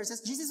earlier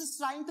verses, Jesus is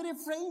trying to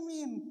reframe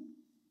him.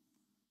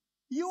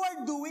 You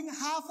are doing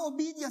half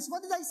obedience.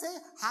 What did I say?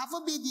 Half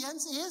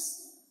obedience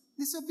is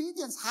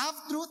disobedience.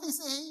 Half truth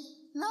is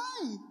a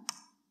lie.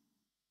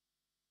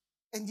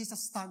 And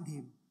Jesus stunned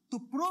him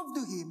to prove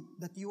to him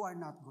that you are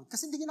not good.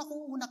 Kasi hindi niya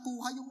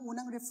nakuha yung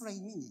unang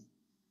reframing.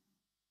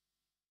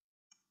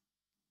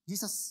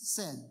 Jesus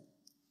said,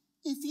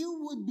 if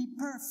you would be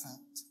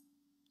perfect,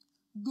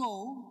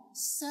 go,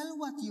 sell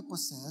what you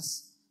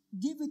possess,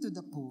 give it to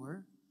the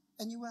poor,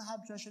 and you will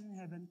have treasure in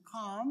heaven.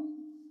 Come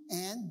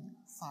and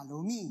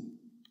follow me.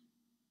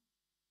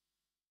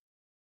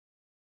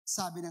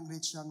 Sabi ng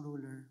rich young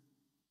ruler.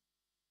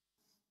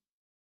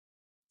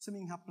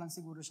 Suminghap lang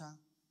siguro siya.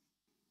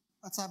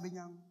 At sabi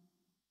niya,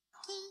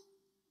 okay.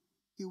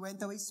 He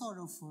went away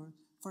sorrowful,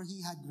 for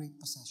he had great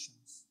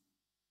possessions.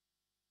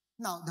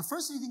 Now, the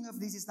first reading of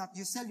this is that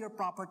you sell your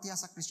property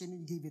as a Christian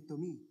and give it to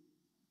me.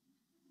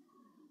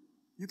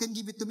 You can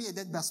give it to me and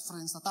then best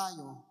friends na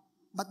tayo.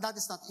 But that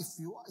is not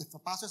if a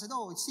pastor said,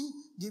 oh, see,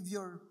 give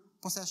your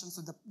possessions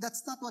to the...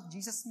 That's not what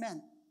Jesus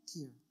meant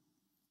here.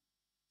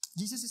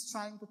 Jesus is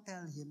trying to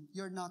tell him,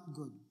 you're not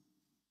good.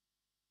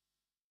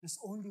 There's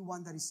only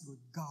one that is good,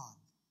 God.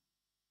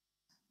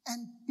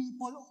 And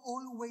people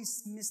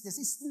always miss this.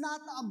 It's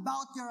not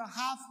about your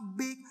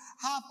half-baked,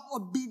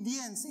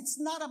 half-obedience. It's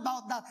not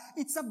about that.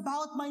 It's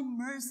about my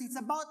mercy. It's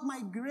about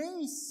my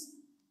grace.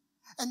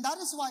 And that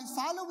is why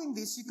following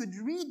this, you could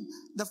read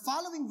the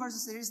following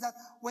verses. There is that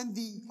when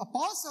the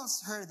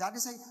apostles heard that, they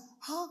say,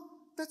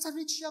 that's a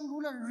rich young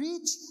ruler.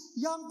 Rich,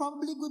 young,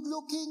 probably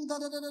good-looking,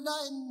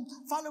 and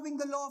following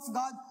the law of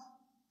God.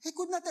 He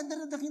could not enter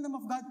the kingdom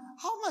of God.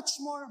 How much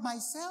more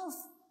myself?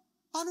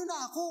 Paano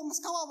na ako?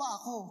 Mas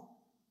kawawa ako.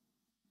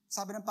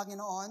 Sabi ng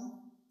Panginoon,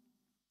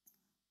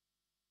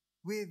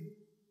 with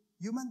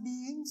human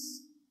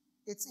beings,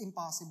 it's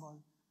impossible.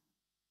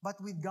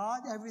 But with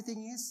God,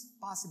 everything is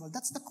possible.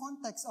 That's the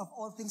context of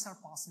all things are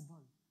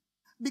possible.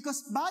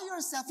 Because by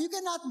yourself, you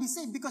cannot be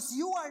saved because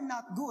you are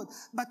not good.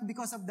 But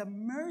because of the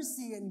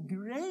mercy and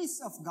grace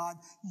of God,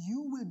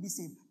 you will be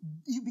saved.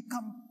 You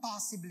become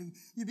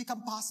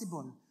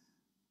possible.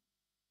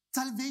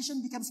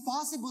 Salvation becomes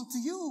possible to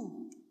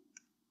you.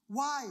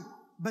 Why?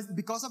 But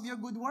because of your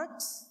good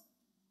works?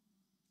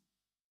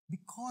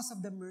 Because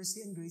of the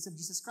mercy and grace of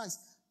Jesus Christ.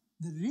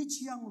 The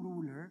rich young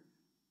ruler,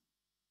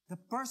 the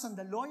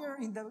lawyer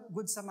in the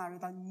Good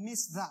Samaritan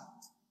missed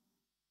that.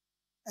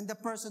 And the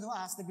person who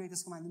asked the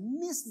greatest command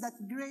missed that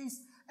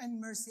grace and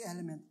mercy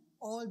element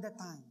all the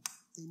time.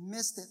 They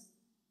missed it.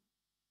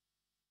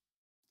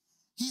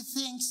 He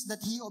thinks that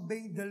he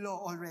obeyed the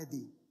law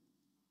already.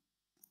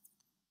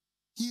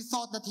 He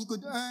thought that he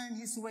could earn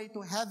his way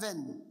to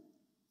heaven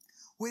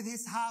with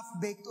his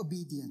half-baked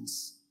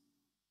obedience.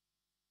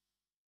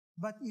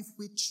 But if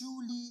we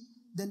truly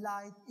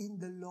delight in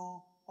the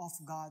law of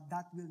God,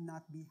 that will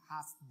not be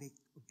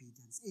half-baked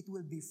obedience. It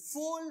will be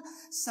full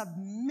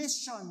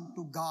submission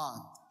to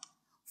God.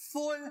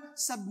 Full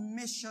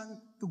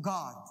submission to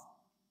God.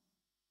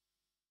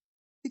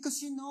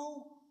 Because you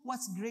know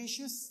what's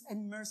gracious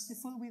and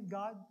merciful with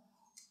God?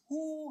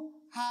 Who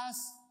has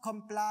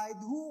complied,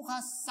 who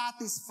has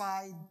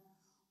satisfied,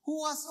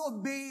 who has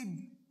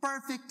obeyed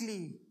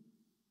perfectly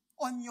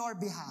on your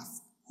behalf?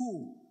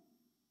 Who?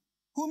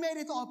 Who made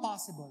it all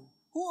possible?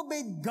 Who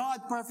obeyed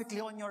God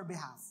perfectly on your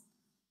behalf?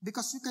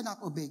 Because you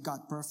cannot obey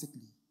God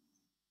perfectly.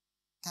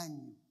 Can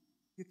you?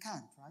 You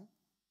can't, right?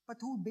 But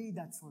who obeyed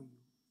that for you?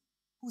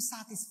 Who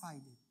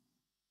satisfied it?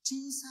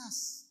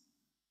 Jesus.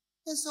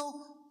 And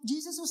so,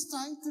 Jesus was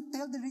trying to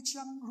tell the rich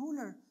young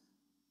ruler,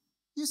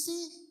 you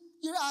see,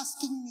 you're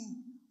asking me,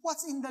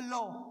 what's in the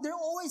law? They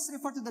always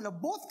refer to the law.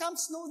 Both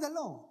camps know the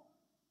law.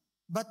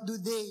 But do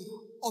they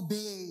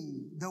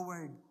obey the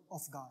word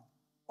of God?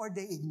 Or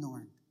they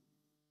ignored?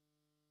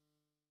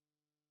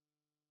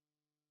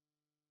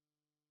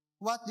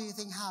 What do you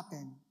think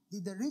happened?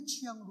 Did the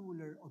rich young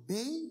ruler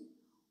obey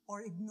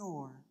or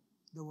ignore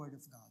the word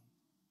of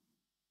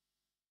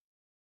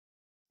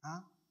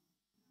God?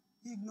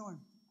 He ignored.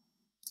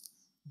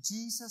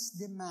 Jesus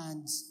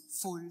demands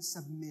full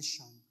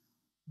submission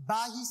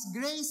by His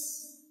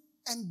grace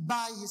and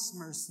by His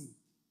mercy.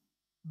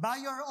 By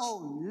your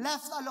own,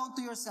 left alone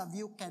to yourself,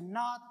 you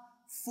cannot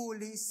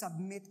fully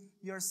submit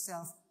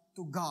yourself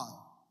to God.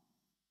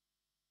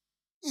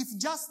 If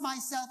just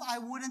myself, I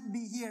wouldn't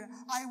be here.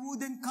 I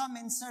wouldn't come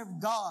and serve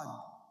God.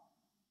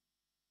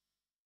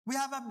 We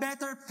have a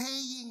better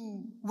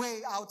paying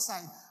way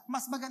outside.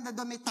 Mas maganda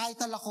doon, may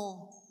title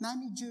ako.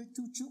 Manager,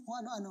 chuchu,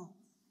 kung ano-ano.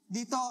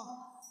 Dito,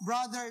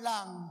 brother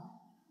lang.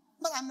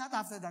 But I'm not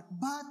after that.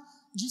 But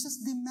Jesus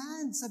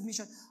demands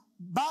submission.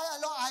 By a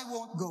law, I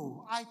won't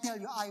go. I tell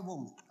you, I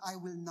won't. I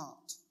will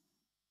not.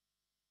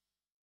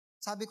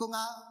 Sabi ko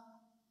nga,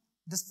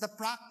 the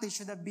practice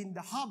should have been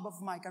the hub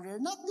of my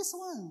career, not this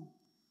one.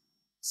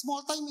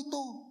 Small time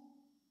ito.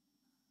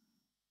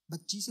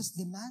 But Jesus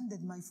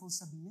demanded my full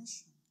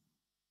submission.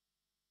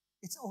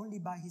 It's only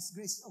by His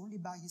grace, it's only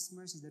by His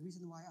mercy, the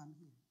reason why I'm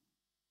here.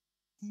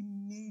 He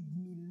made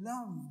me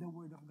love the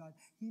Word of God.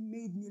 He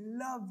made me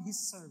love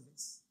His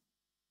service.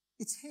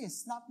 It's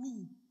His, not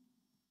me.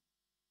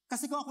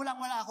 Kasi kung ako lang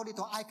wala ako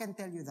dito, I can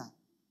tell you that.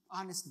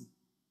 Honestly.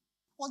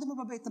 Although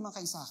mababait naman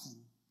kayo sa akin.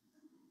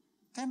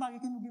 Kaya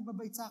magiging maging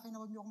mabait sa akin na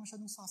huwag niyo ako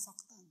masyadong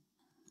sasaktan.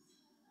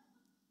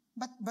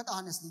 But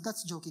honestly,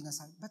 that's joking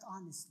aside. But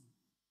honestly,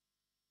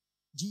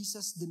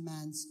 Jesus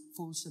demands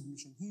full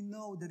submission. He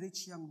knew the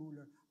rich young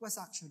ruler was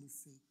actually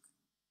fake.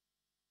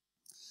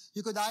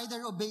 You could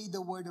either obey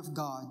the word of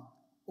God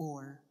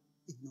or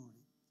ignore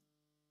it.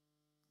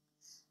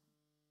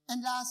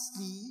 And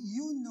lastly,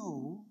 you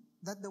know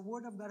that the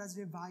Word of God has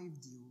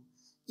revived you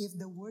if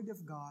the Word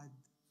of God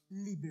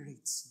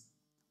liberates you.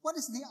 What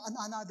is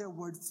another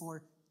word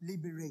for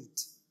liberate?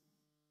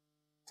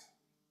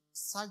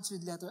 Starts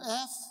with letter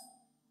F.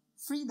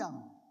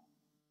 Freedom.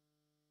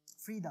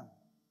 Freedom.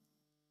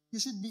 You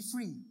should be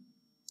free.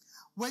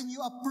 When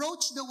you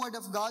approach the Word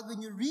of God,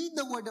 when you read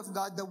the Word of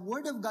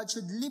God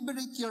should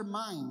liberate your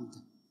mind.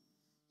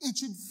 It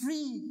should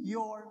free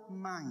your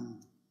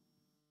mind.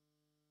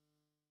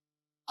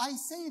 I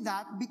say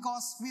that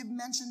because we've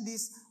mentioned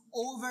this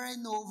over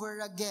and over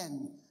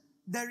again.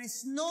 There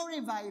is no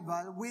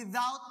revival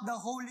without the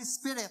Holy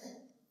Spirit.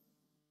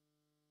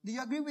 Do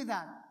you agree with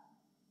that?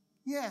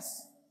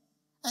 Yes.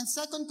 And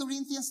 2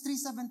 Corinthians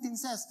 3:17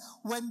 says,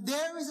 when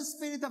there is a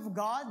Spirit of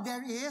God,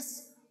 there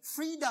is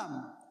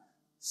freedom.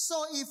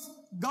 So if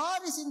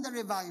God is in the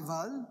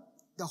revival,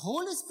 the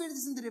Holy Spirit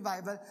is in the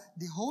revival,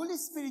 the Holy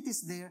Spirit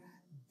is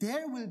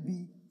there will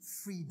be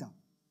freedom.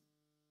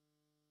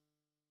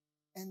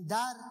 And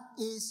that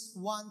is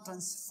one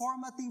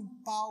transformative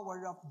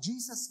power of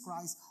Jesus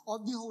Christ,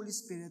 of the Holy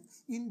Spirit,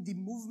 in the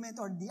movement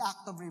or the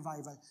act of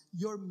revival.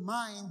 Your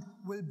mind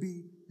will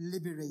be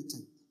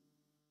liberated.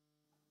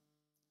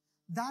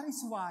 That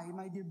is why,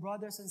 my dear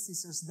brothers and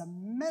sisters, the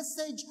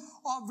message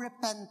of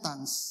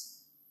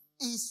repentance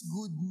is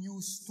good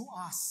news to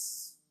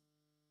us.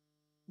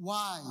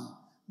 Why?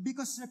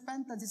 Because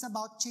repentance is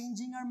about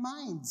changing our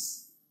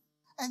minds.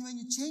 And when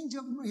you change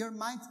your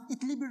mind,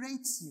 it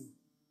liberates you.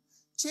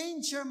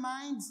 Change your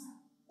minds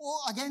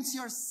against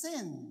your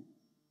sin.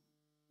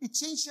 It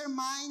changes your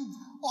mind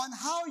on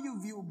how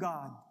you view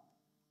God.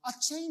 A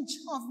change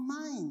of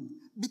mind.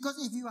 Because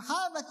if you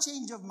have a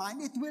change of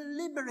mind, it will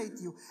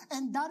liberate you.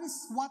 And that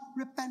is what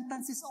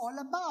repentance is all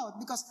about.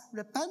 Because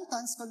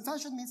repentance,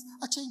 confession means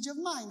a change of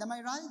mind. Am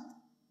I right?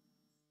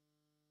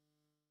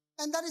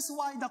 And that is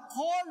why the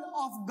call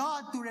of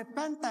God to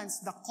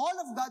repentance, the call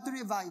of God to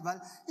revival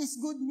is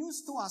good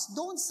news to us.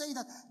 Don't say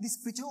that this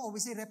preacher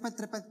always say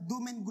repent,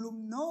 doom and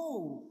gloom.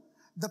 No.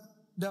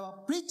 The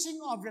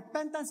preaching of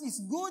repentance is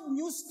good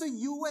news to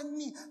you and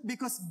me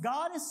because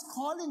God is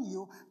calling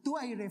you to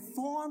a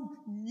reformed,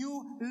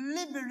 new,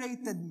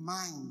 liberated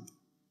mind.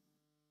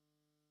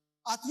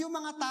 At yung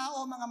mga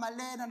tao, mga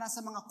mali na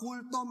nasa mga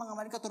kulto, mga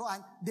maling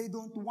katuruan, they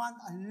don't want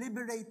a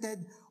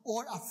liberated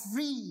or a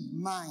free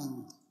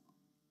mind.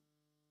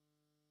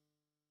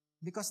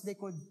 Because they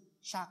could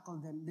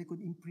shackle them, they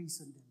could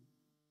imprison them.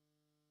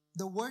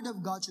 The Word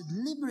of God should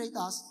liberate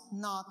us,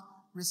 not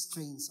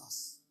restrains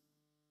us.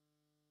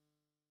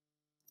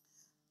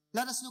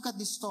 Let us look at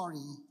this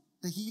story,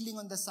 the healing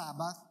on the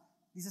Sabbath.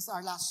 This is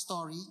our last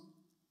story.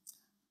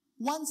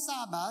 One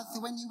Sabbath,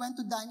 when he went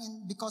to dine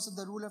in because of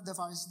the rule of the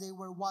Pharisees, they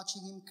were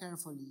watching him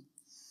carefully.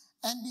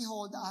 And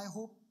behold, I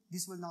hope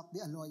this will not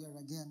be a lawyer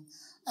again.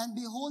 And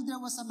behold, there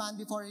was a man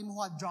before him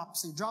who had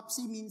dropsy.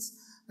 Dropsy means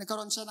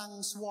nagkaroon siya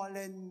ng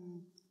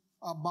swollen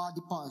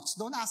body parts.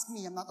 Don't ask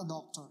me, I'm not a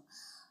doctor.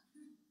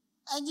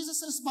 And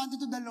Jesus responded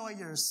to the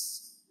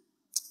lawyers.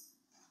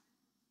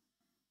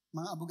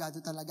 Mga abogado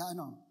talaga,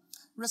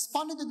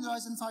 responded to the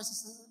lawyers and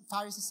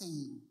Pharisees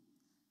saying,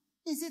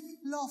 is it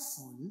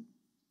lawful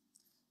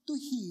to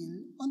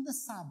heal on the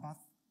Sabbath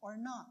or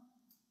not?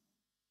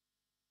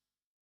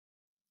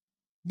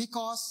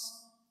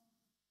 Because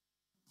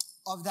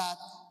of that,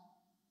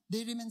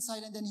 they remained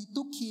silent, and he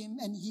took him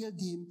and healed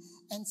him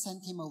and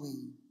sent him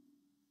away.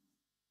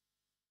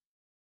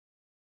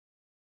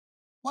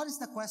 What is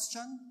the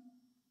question?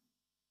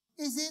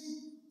 Is it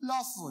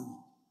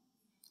lawful?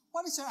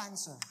 What is your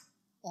answer?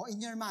 O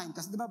in your mind,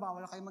 kasi di ba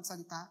bawal kayo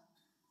magsalita?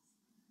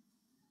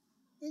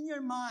 In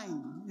your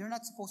mind, you're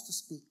not supposed to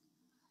speak.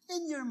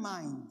 In your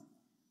mind,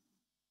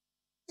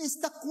 is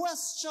the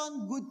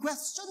question good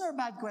question or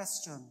bad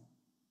question?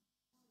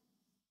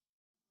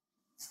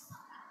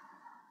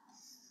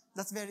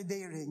 That's very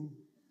daring.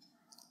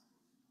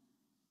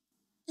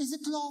 Is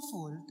it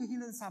lawful to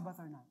heal on the Sabbath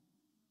or not?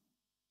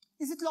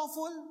 Is it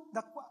lawful?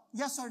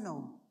 Yes or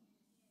no?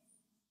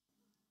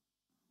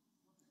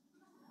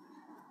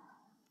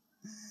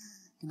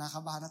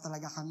 Kinakabahan na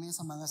talaga kami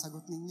sa mga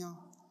sagot ninyo.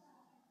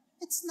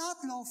 It's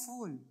not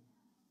lawful.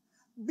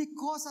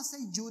 Because as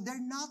a Jew, they're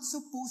not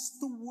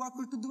supposed to work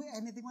or to do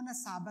anything on a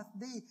Sabbath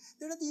day.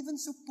 They're not even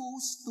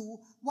supposed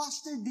to wash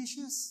their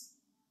dishes.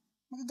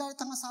 Magagalit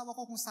ang asawa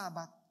ko kung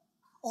Sabbath.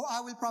 Or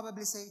I will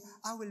probably say,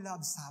 I will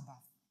love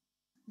Sabbath.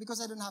 Because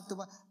I don't have to,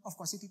 of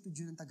course, si Tito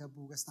Jun ang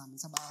tagabugas namin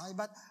sa bahay.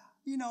 But,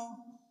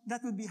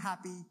 that would be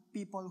happy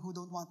people who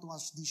don't want to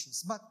wash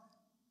dishes. But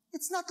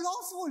it's not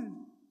lawful.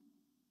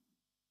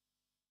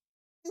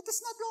 It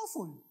is not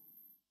lawful.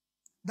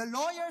 The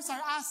lawyers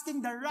are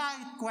asking the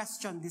right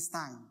question this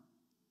time.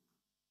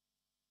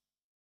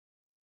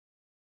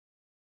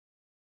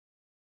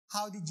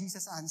 How did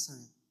Jesus answer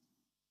it?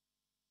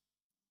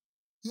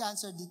 He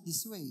answered it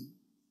this way.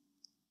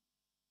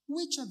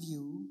 Which of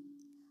you,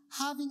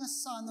 having a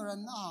son or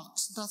an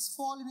ox that's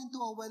fallen into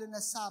a well on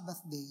a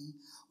Sabbath day,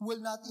 will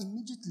not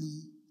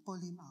immediately pull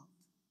him out?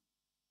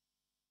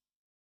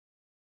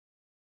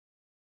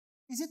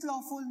 Is it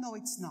lawful? No,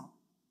 it's not.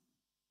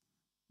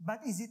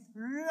 But is it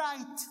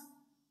right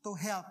to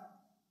help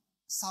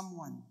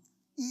someone,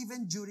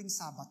 even during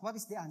Sabbath? What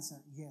is the answer?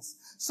 Yes.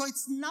 So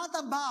it's not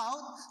about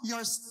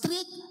your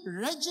strict,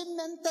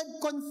 regimented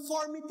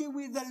conformity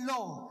with the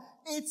law.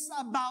 It's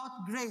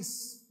about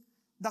grace.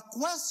 The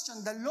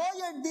question, the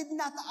lawyer did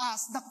not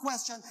ask the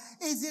question,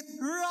 is it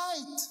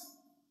right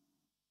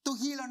to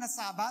heal on a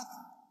Sabbath?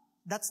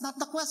 That's not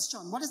the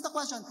question. What is the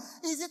question?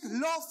 Is it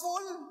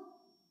lawful?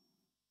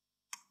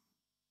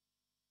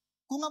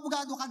 Kung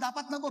abogado ka,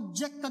 dapat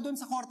nag-object ka dun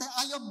sa korte.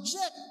 I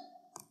object.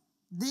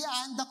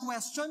 The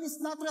question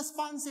is not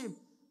responsive.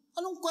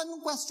 Anong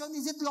question?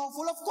 Is it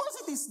lawful? Of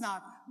course it is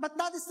not. But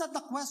that is not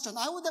the question.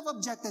 I would have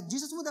objected.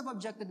 Jesus would have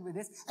objected with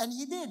this. And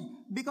he did.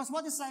 Because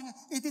what he's saying,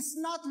 it is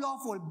not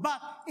lawful.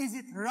 But is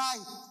it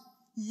right?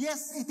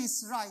 Yes, it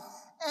is right.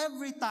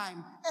 Every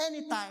time,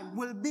 anytime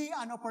will be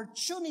an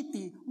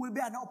opportunity, will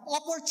be an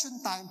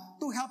opportune time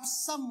to help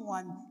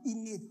someone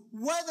in need.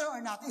 Whether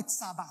or not it's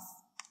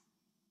Sabbath.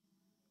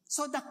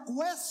 So the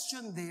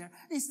question there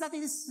is that it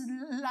is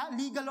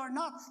legal or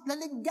not. The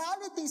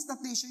legality is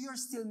not the issue. You're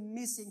still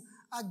missing,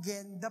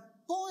 again, the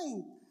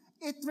point.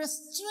 It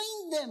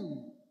restrained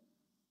them.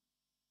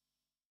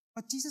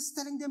 But Jesus is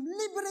telling them,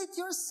 liberate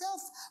yourself.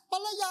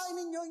 Palayain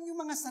ninyo yung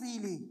mga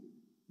sarili.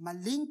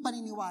 Maling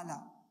paniniwala.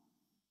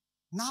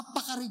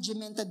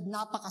 Napaka-regimented,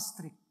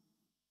 napaka-strict.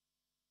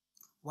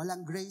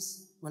 Walang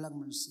grace, walang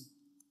mercy.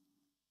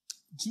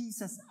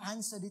 Jesus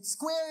answered it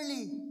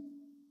squarely.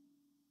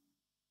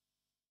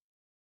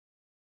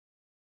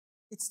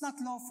 It's not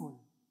lawful,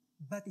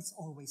 but it's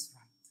always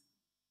right.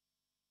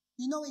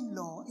 You know, in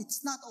law,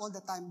 it's not all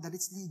the time that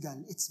it's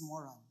legal, it's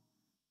moral.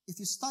 If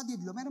you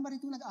studied law, meron ba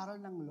rito nag-aral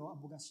ng law,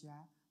 abogasya,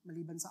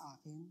 maliban sa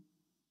akin?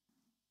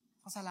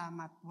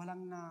 Pasalamat,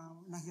 walang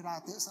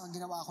nahirate sa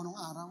ginawa ko nung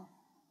araw.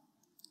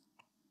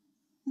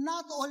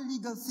 Not all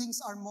legal things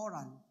are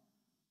moral.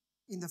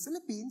 In the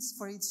Philippines,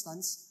 for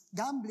instance,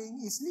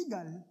 gambling is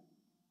legal,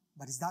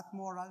 but is that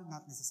moral?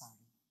 Not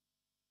necessarily.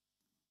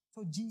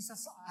 So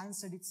Jesus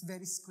answered it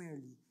very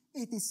squarely.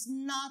 It is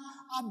not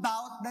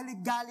about the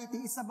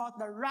legality. It's about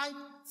the right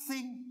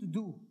thing to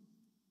do.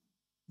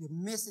 You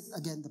miss it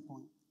again, the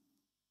point.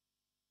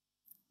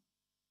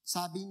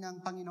 Sabi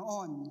ng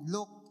Panginoon,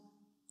 Luke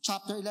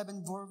chapter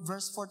 11,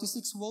 verse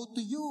 46, woe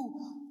to you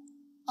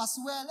as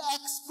well,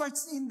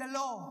 experts in the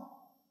law.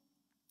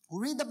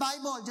 Read the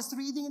Bible, just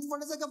reading it for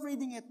the sake of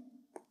reading it.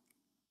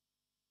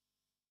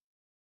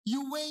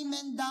 You weigh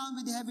men down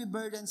with heavy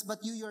burdens,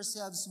 but you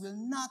yourselves will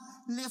not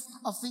lift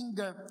a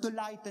finger to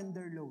lighten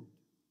their load.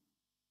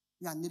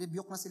 Yan,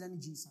 nirebuke na sila ni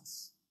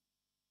Jesus.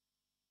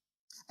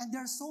 And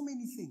there are so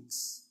many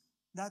things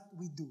that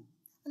we do.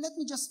 And let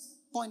me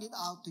just point it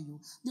out to you.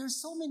 There are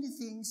so many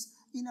things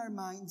in our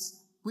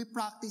minds we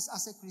practice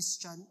as a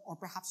Christian, or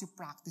perhaps you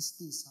practice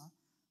this,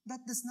 that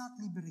does not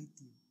liberate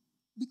you.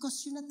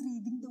 Because you're not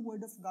reading the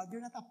Word of God,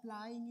 you're not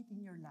applying it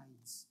in your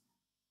lives.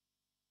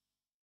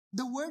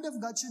 The Word of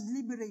God should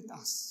liberate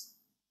us.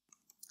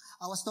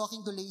 I was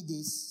talking to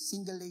ladies,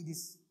 single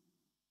ladies,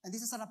 and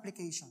this is an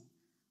application.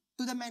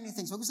 To the many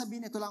things. Huwag ko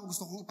sabihin, ito lang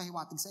gusto kong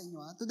ipahiwatig sa inyo.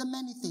 To the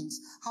many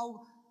things,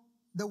 how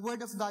the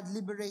Word of God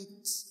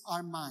liberates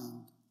our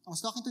mind. I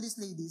was talking to these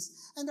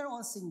ladies, and they're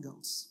all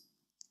singles.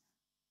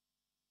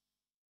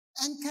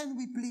 And can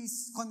we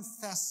please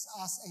confess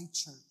as a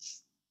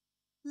church?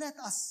 Let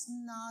us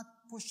not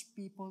push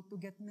people to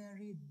get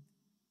married.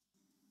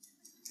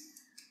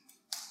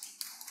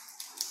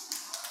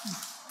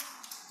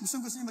 Gusto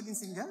niyo maging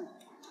single?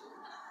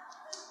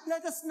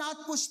 Let us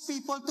not push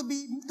people to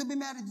be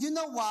married. You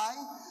know why?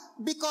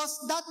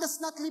 Because that does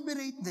not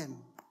liberate them.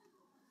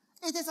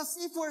 It is as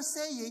if we're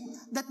saying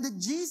that the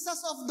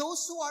Jesus of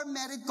those who are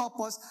married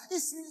couples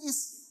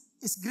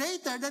is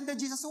greater than the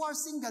Jesus who are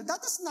single.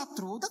 That is not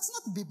true. That's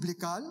not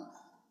biblical.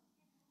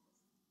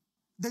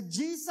 The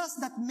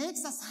Jesus that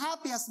makes us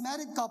happy as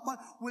married couple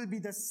will be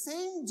the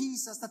same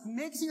Jesus that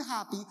makes you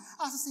happy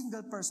as a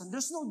single person.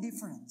 There's no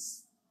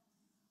difference.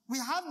 We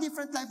have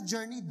different life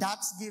journey,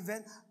 that's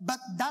given, but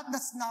that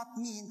does not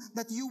mean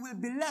that you will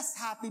be less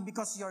happy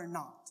because you're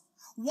not.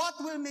 What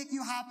will make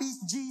you happy is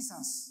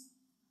Jesus,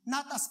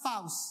 not a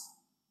spouse.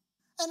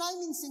 And I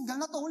mean single,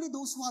 not only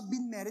those who have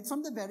been married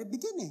from the very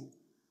beginning.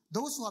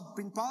 Those who have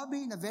been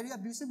probably in a very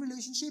abusive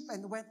relationship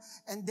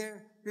and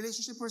their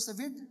relationship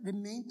persevered,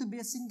 remain to be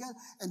a single,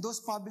 and those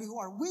probably who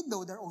are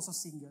widowed are also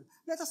single.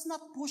 Let us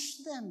not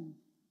push them.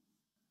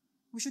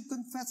 We should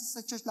confess sa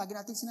church, lagi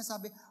natin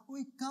sinasabi,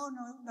 ikaw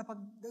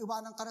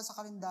napag-iwanan ka na sa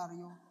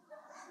kalendaryo.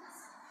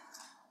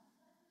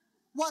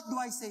 What do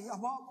I say?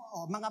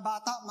 Mga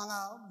bata,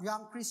 mga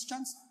young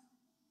Christians,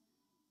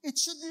 it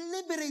should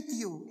liberate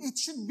you. It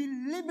should be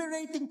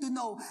liberating to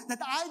know that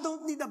I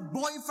don't need a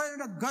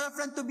boyfriend or a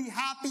girlfriend to be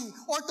happy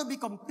or to be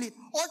complete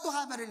or to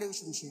have a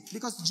relationship.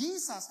 Because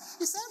Jesus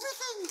is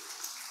everything.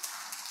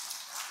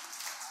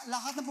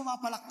 Lahat na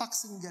pumapalakpak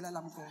single,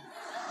 alam ko.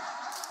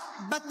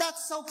 But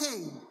that's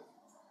okay.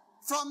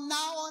 From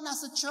now on,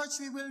 as a church,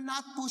 we will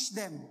not push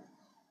them.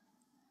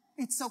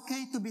 It's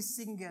okay to be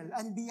single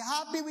and be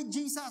happy with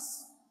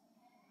Jesus.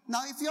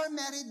 Now, if you're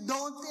married,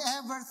 don't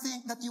ever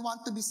think that you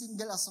want to be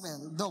single as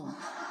well. Don't.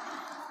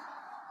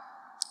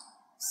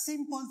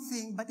 Simple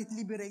thing, but it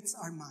liberates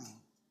our mind.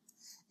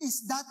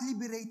 Is that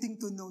liberating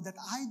to know that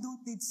I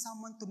don't need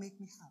someone to make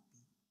me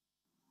happy?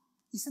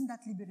 Isn't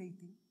that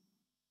liberating?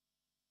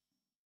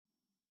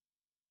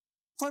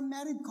 For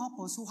married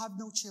couples who have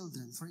no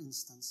children, for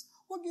instance,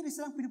 huwag nyo rin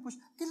silang pinupush,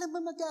 kailan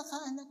ba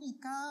magkakaanak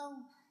ikaw?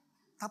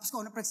 Tapos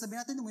kung ano,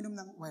 sabihin natin, uminom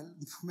ng,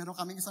 meron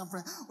kaming isang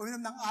friend, uminom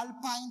ng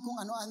Alpine, kung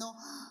ano-ano.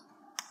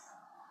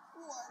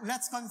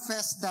 Let's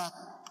confess that.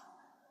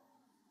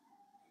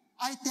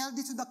 I tell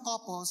this to the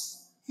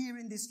couples here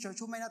in this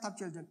church who might not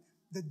have children.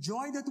 The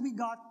joy that we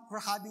got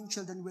for having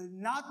children will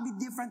not be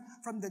different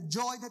from the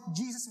joy that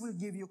Jesus will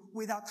give you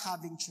without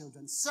having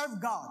children.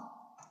 Serve God.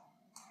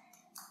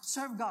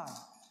 Serve God.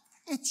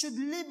 It should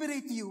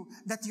liberate you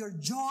that your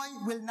joy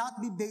will not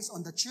be based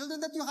on the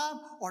children that you have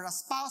or a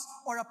spouse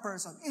or a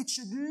person. It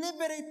should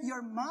liberate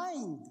your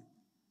mind.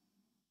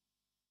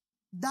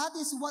 That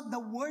is what the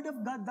Word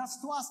of God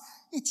does to us.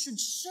 It should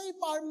shape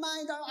our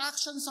mind, our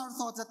actions, our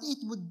thoughts, that it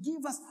would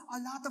give us a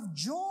lot of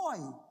joy.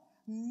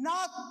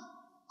 Not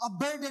a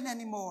burden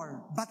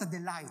anymore, but a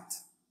delight.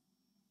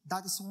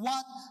 That is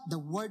what the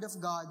Word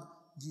of God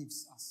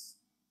gives us.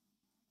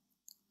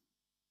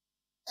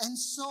 And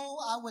so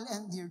I will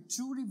end here.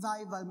 True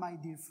revival, my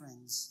dear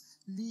friends,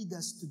 lead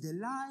us to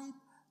delight,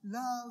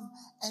 love,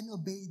 and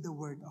obey the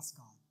Word of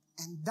God.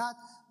 And that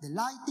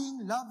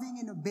delighting, loving,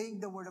 and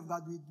obeying the Word of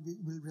God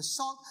will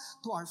result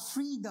to our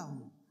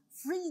freedom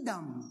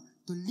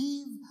to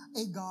live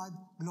a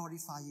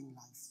God-glorifying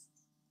life.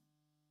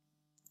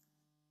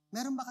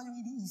 Meron ba kayong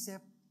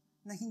iniisip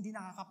na hindi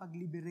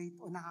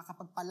nakakapag-liberate o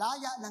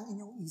nakakapagpalaya ng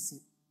inyong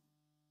isip?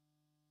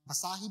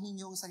 Basahin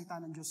ninyo ang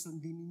salita ng Diyos,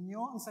 sundin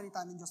ninyo ang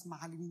salita ng Diyos,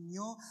 mahalin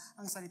ninyo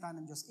ang salita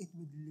ng Diyos, it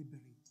will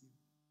liberate you.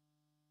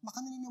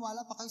 Baka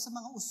naniniwala pa kayo sa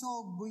mga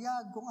usog,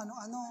 buyag, kung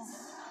ano-ano.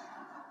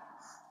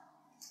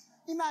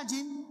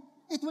 Imagine,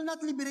 it will not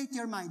liberate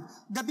your mind.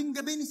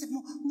 Gabing-gabi, nisip mo,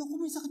 naku,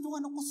 may sakit yung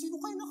anak ko,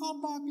 sino kayo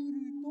nakabati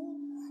rito?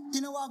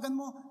 Tinawagan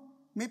mo,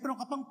 may pro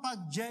ka pang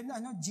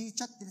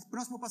G-chat,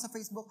 pinost mo pa sa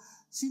Facebook,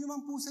 sino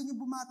man po sa inyo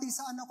bumati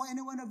sa anak ko,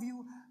 any one of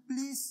you,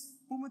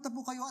 please, pumunta po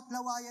kayo at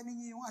lawayan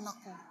ninyo yung anak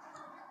ko.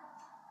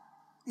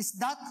 Is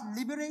that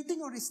liberating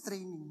or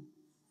restraining?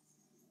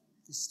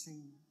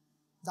 Restraining.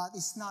 That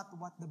is not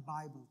what the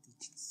Bible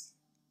teaches.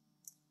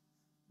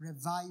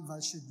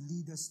 Revival should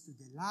lead us to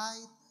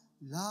delight,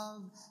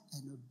 love,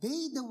 and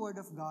obey the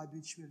Word of God,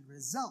 which will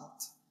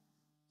result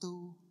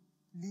to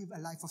live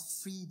a life of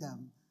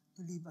freedom,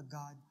 to live a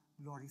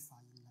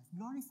God-glorifying life.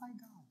 Glorify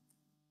God.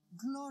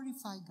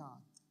 Glorify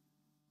God.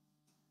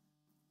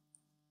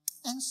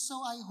 And so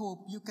I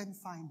hope you can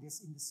find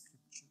this in the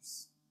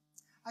Scriptures.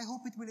 I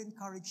hope it will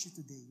encourage you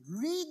today.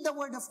 Read the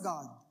Word of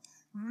God.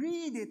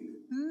 Read it.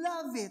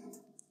 Love it.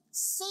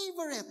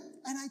 Savor it.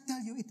 And I tell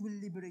you, it will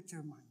liberate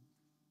your mind.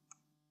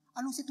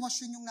 Anong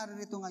sitwasyon yung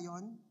naririto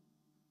ngayon?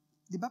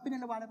 Di ba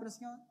pinalawanan ko sa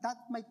inyo? That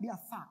might be a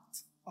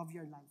fact of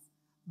your life.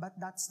 But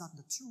that's not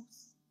the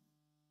truth.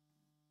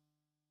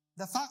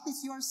 The fact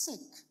is you are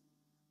sick.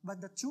 But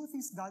the truth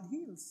is God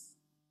heals.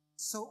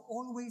 So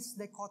always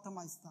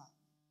dichotomize that.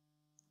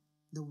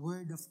 The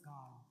Word of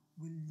God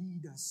will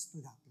lead us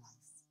to that life.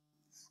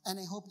 And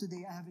I hope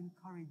today I have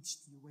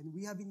encouraged you, and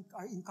we have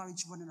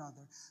encouraged one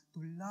another to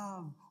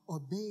love,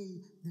 obey,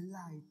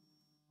 delight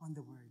on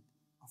the Word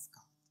of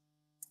God.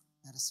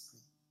 Let us pray.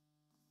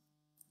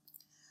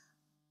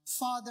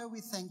 Father,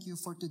 we thank you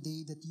for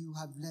today that you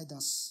have led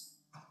us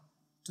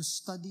to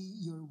study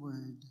your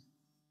Word.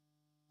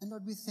 And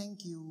Lord, we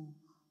thank you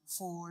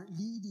for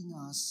leading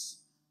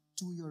us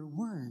to your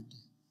Word,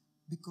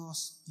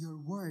 because your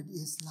Word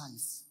is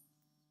life.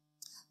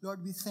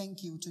 Lord, we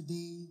thank you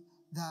today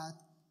that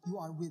you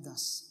are with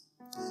us.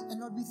 And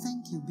Lord, we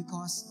thank you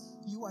because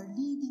you are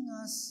leading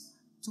us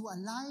to a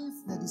life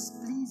that is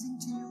pleasing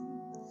to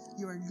you.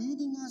 You are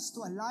leading us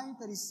to a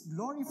life that is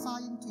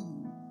glorifying to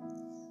you.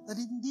 That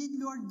indeed,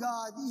 Lord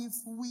God, if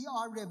we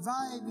are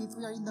revived, if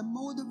we are in the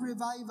mode of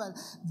revival,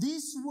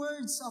 these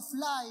words of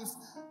life,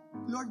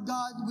 Lord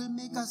God, will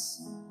make us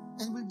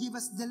and will give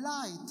us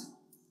delight.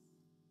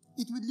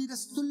 It would lead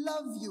us to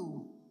love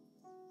you.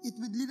 It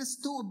would lead us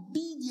to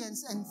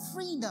obedience and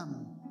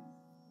freedom.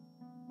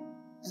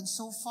 And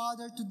so,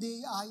 Father, today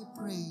I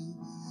pray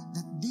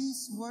that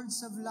these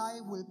words of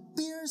life will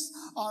pierce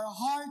our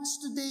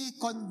hearts today,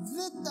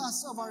 convict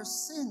us of our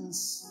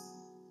sins,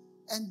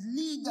 and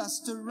lead us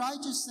to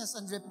righteousness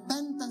and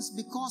repentance,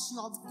 because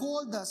you have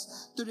called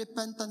us to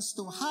repentance,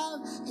 to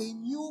have a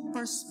new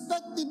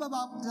perspective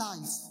about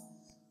life,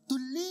 to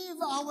leave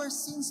our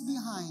sins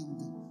behind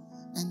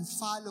and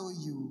follow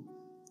you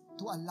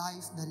to a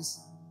life that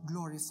is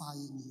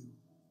glorifying you.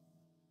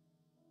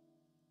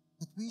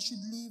 That we should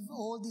leave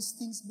all these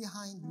things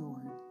behind,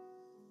 Lord.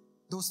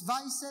 Those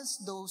vices,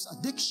 those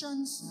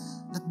addictions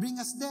that bring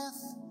us death.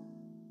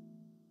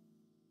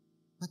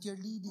 But you're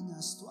leading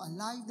us to a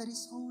life that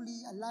is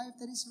holy, a life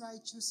that is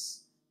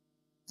righteous,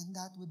 and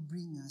that would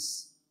bring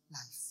us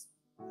life.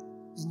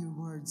 And your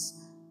words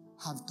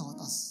have taught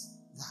us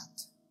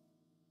that.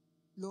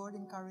 Lord,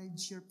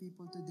 encourage your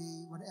people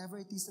today, whatever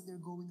it is that they're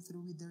going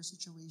through with their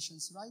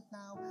situations. Right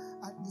now,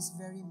 at this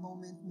very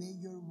moment, may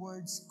your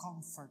words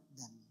comfort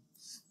them.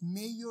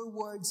 May your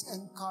words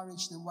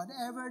encourage them.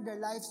 Whatever their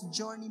life's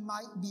journey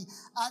might be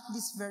at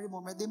this very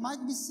moment. They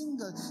might be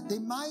single. They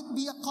might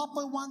be a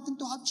couple wanting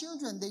to have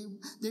children.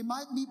 They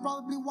might be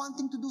probably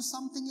wanting to do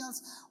something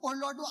else. Or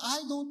Lord,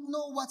 I don't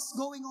know what's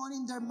going on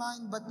in their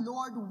mind. But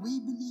Lord, we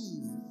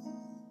believe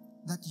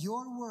that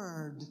your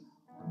word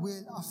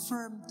will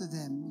affirm to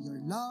them your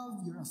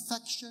love, your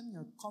affection,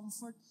 your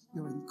comfort,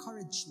 your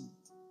encouragement.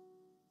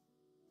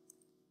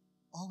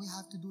 All we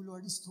have to do,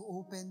 Lord, is to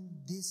open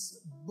this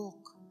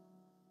book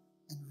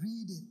and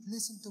read it,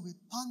 listen to it,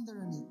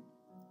 ponder on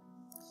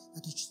it,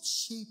 that it should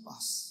shape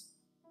us.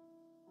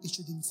 It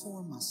should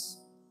inform us.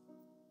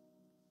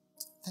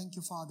 Thank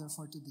you, Father,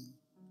 for today.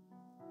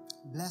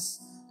 Bless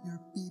your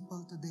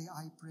people today,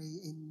 I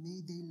pray, and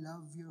may they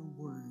love your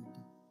word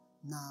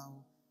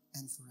now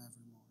and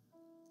forevermore.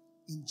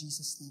 In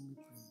Jesus' name we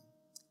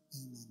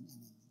pray. Amen and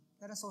amen.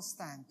 Let us all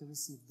stand to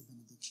receive the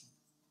benediction.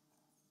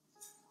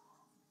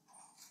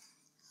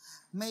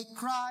 May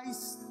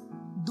Christ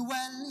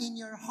dwell in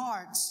your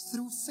hearts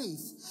through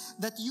faith,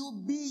 that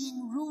you,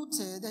 being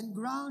rooted and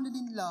grounded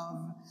in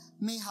love,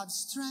 may have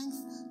strength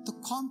to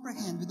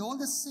comprehend with all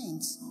the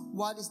saints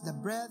what is the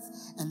breadth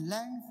and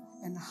length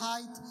and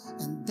height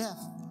and depth,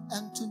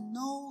 and to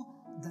know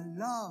the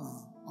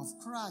love of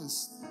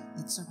Christ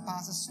that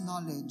surpasses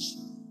knowledge,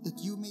 that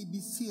you may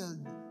be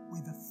filled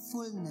with the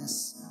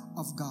fullness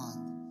of God.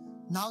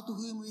 Now to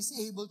him who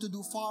is able to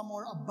do far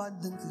more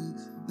abundantly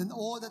than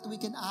all that we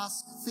can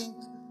ask, think,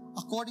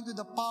 according to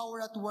the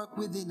power at work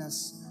within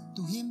us.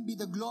 To him be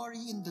the glory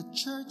in the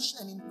church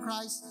and in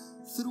Christ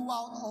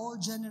throughout all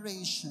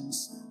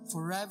generations,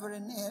 forever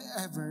and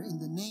ever, in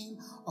the name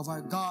of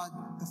our God,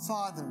 the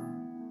Father,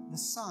 the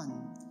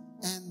Son,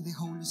 and the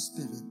Holy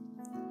Spirit.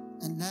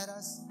 And let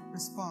us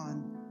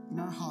respond in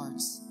our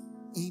hearts.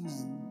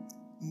 Amen.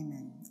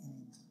 Amen.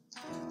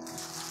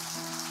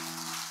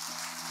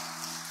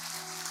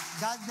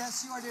 God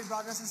bless you, our dear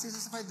brothers and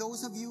sisters. For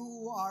those of you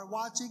who are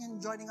watching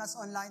and joining us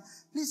online,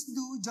 please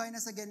do join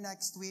us again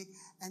next week,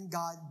 and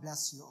God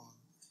bless you all.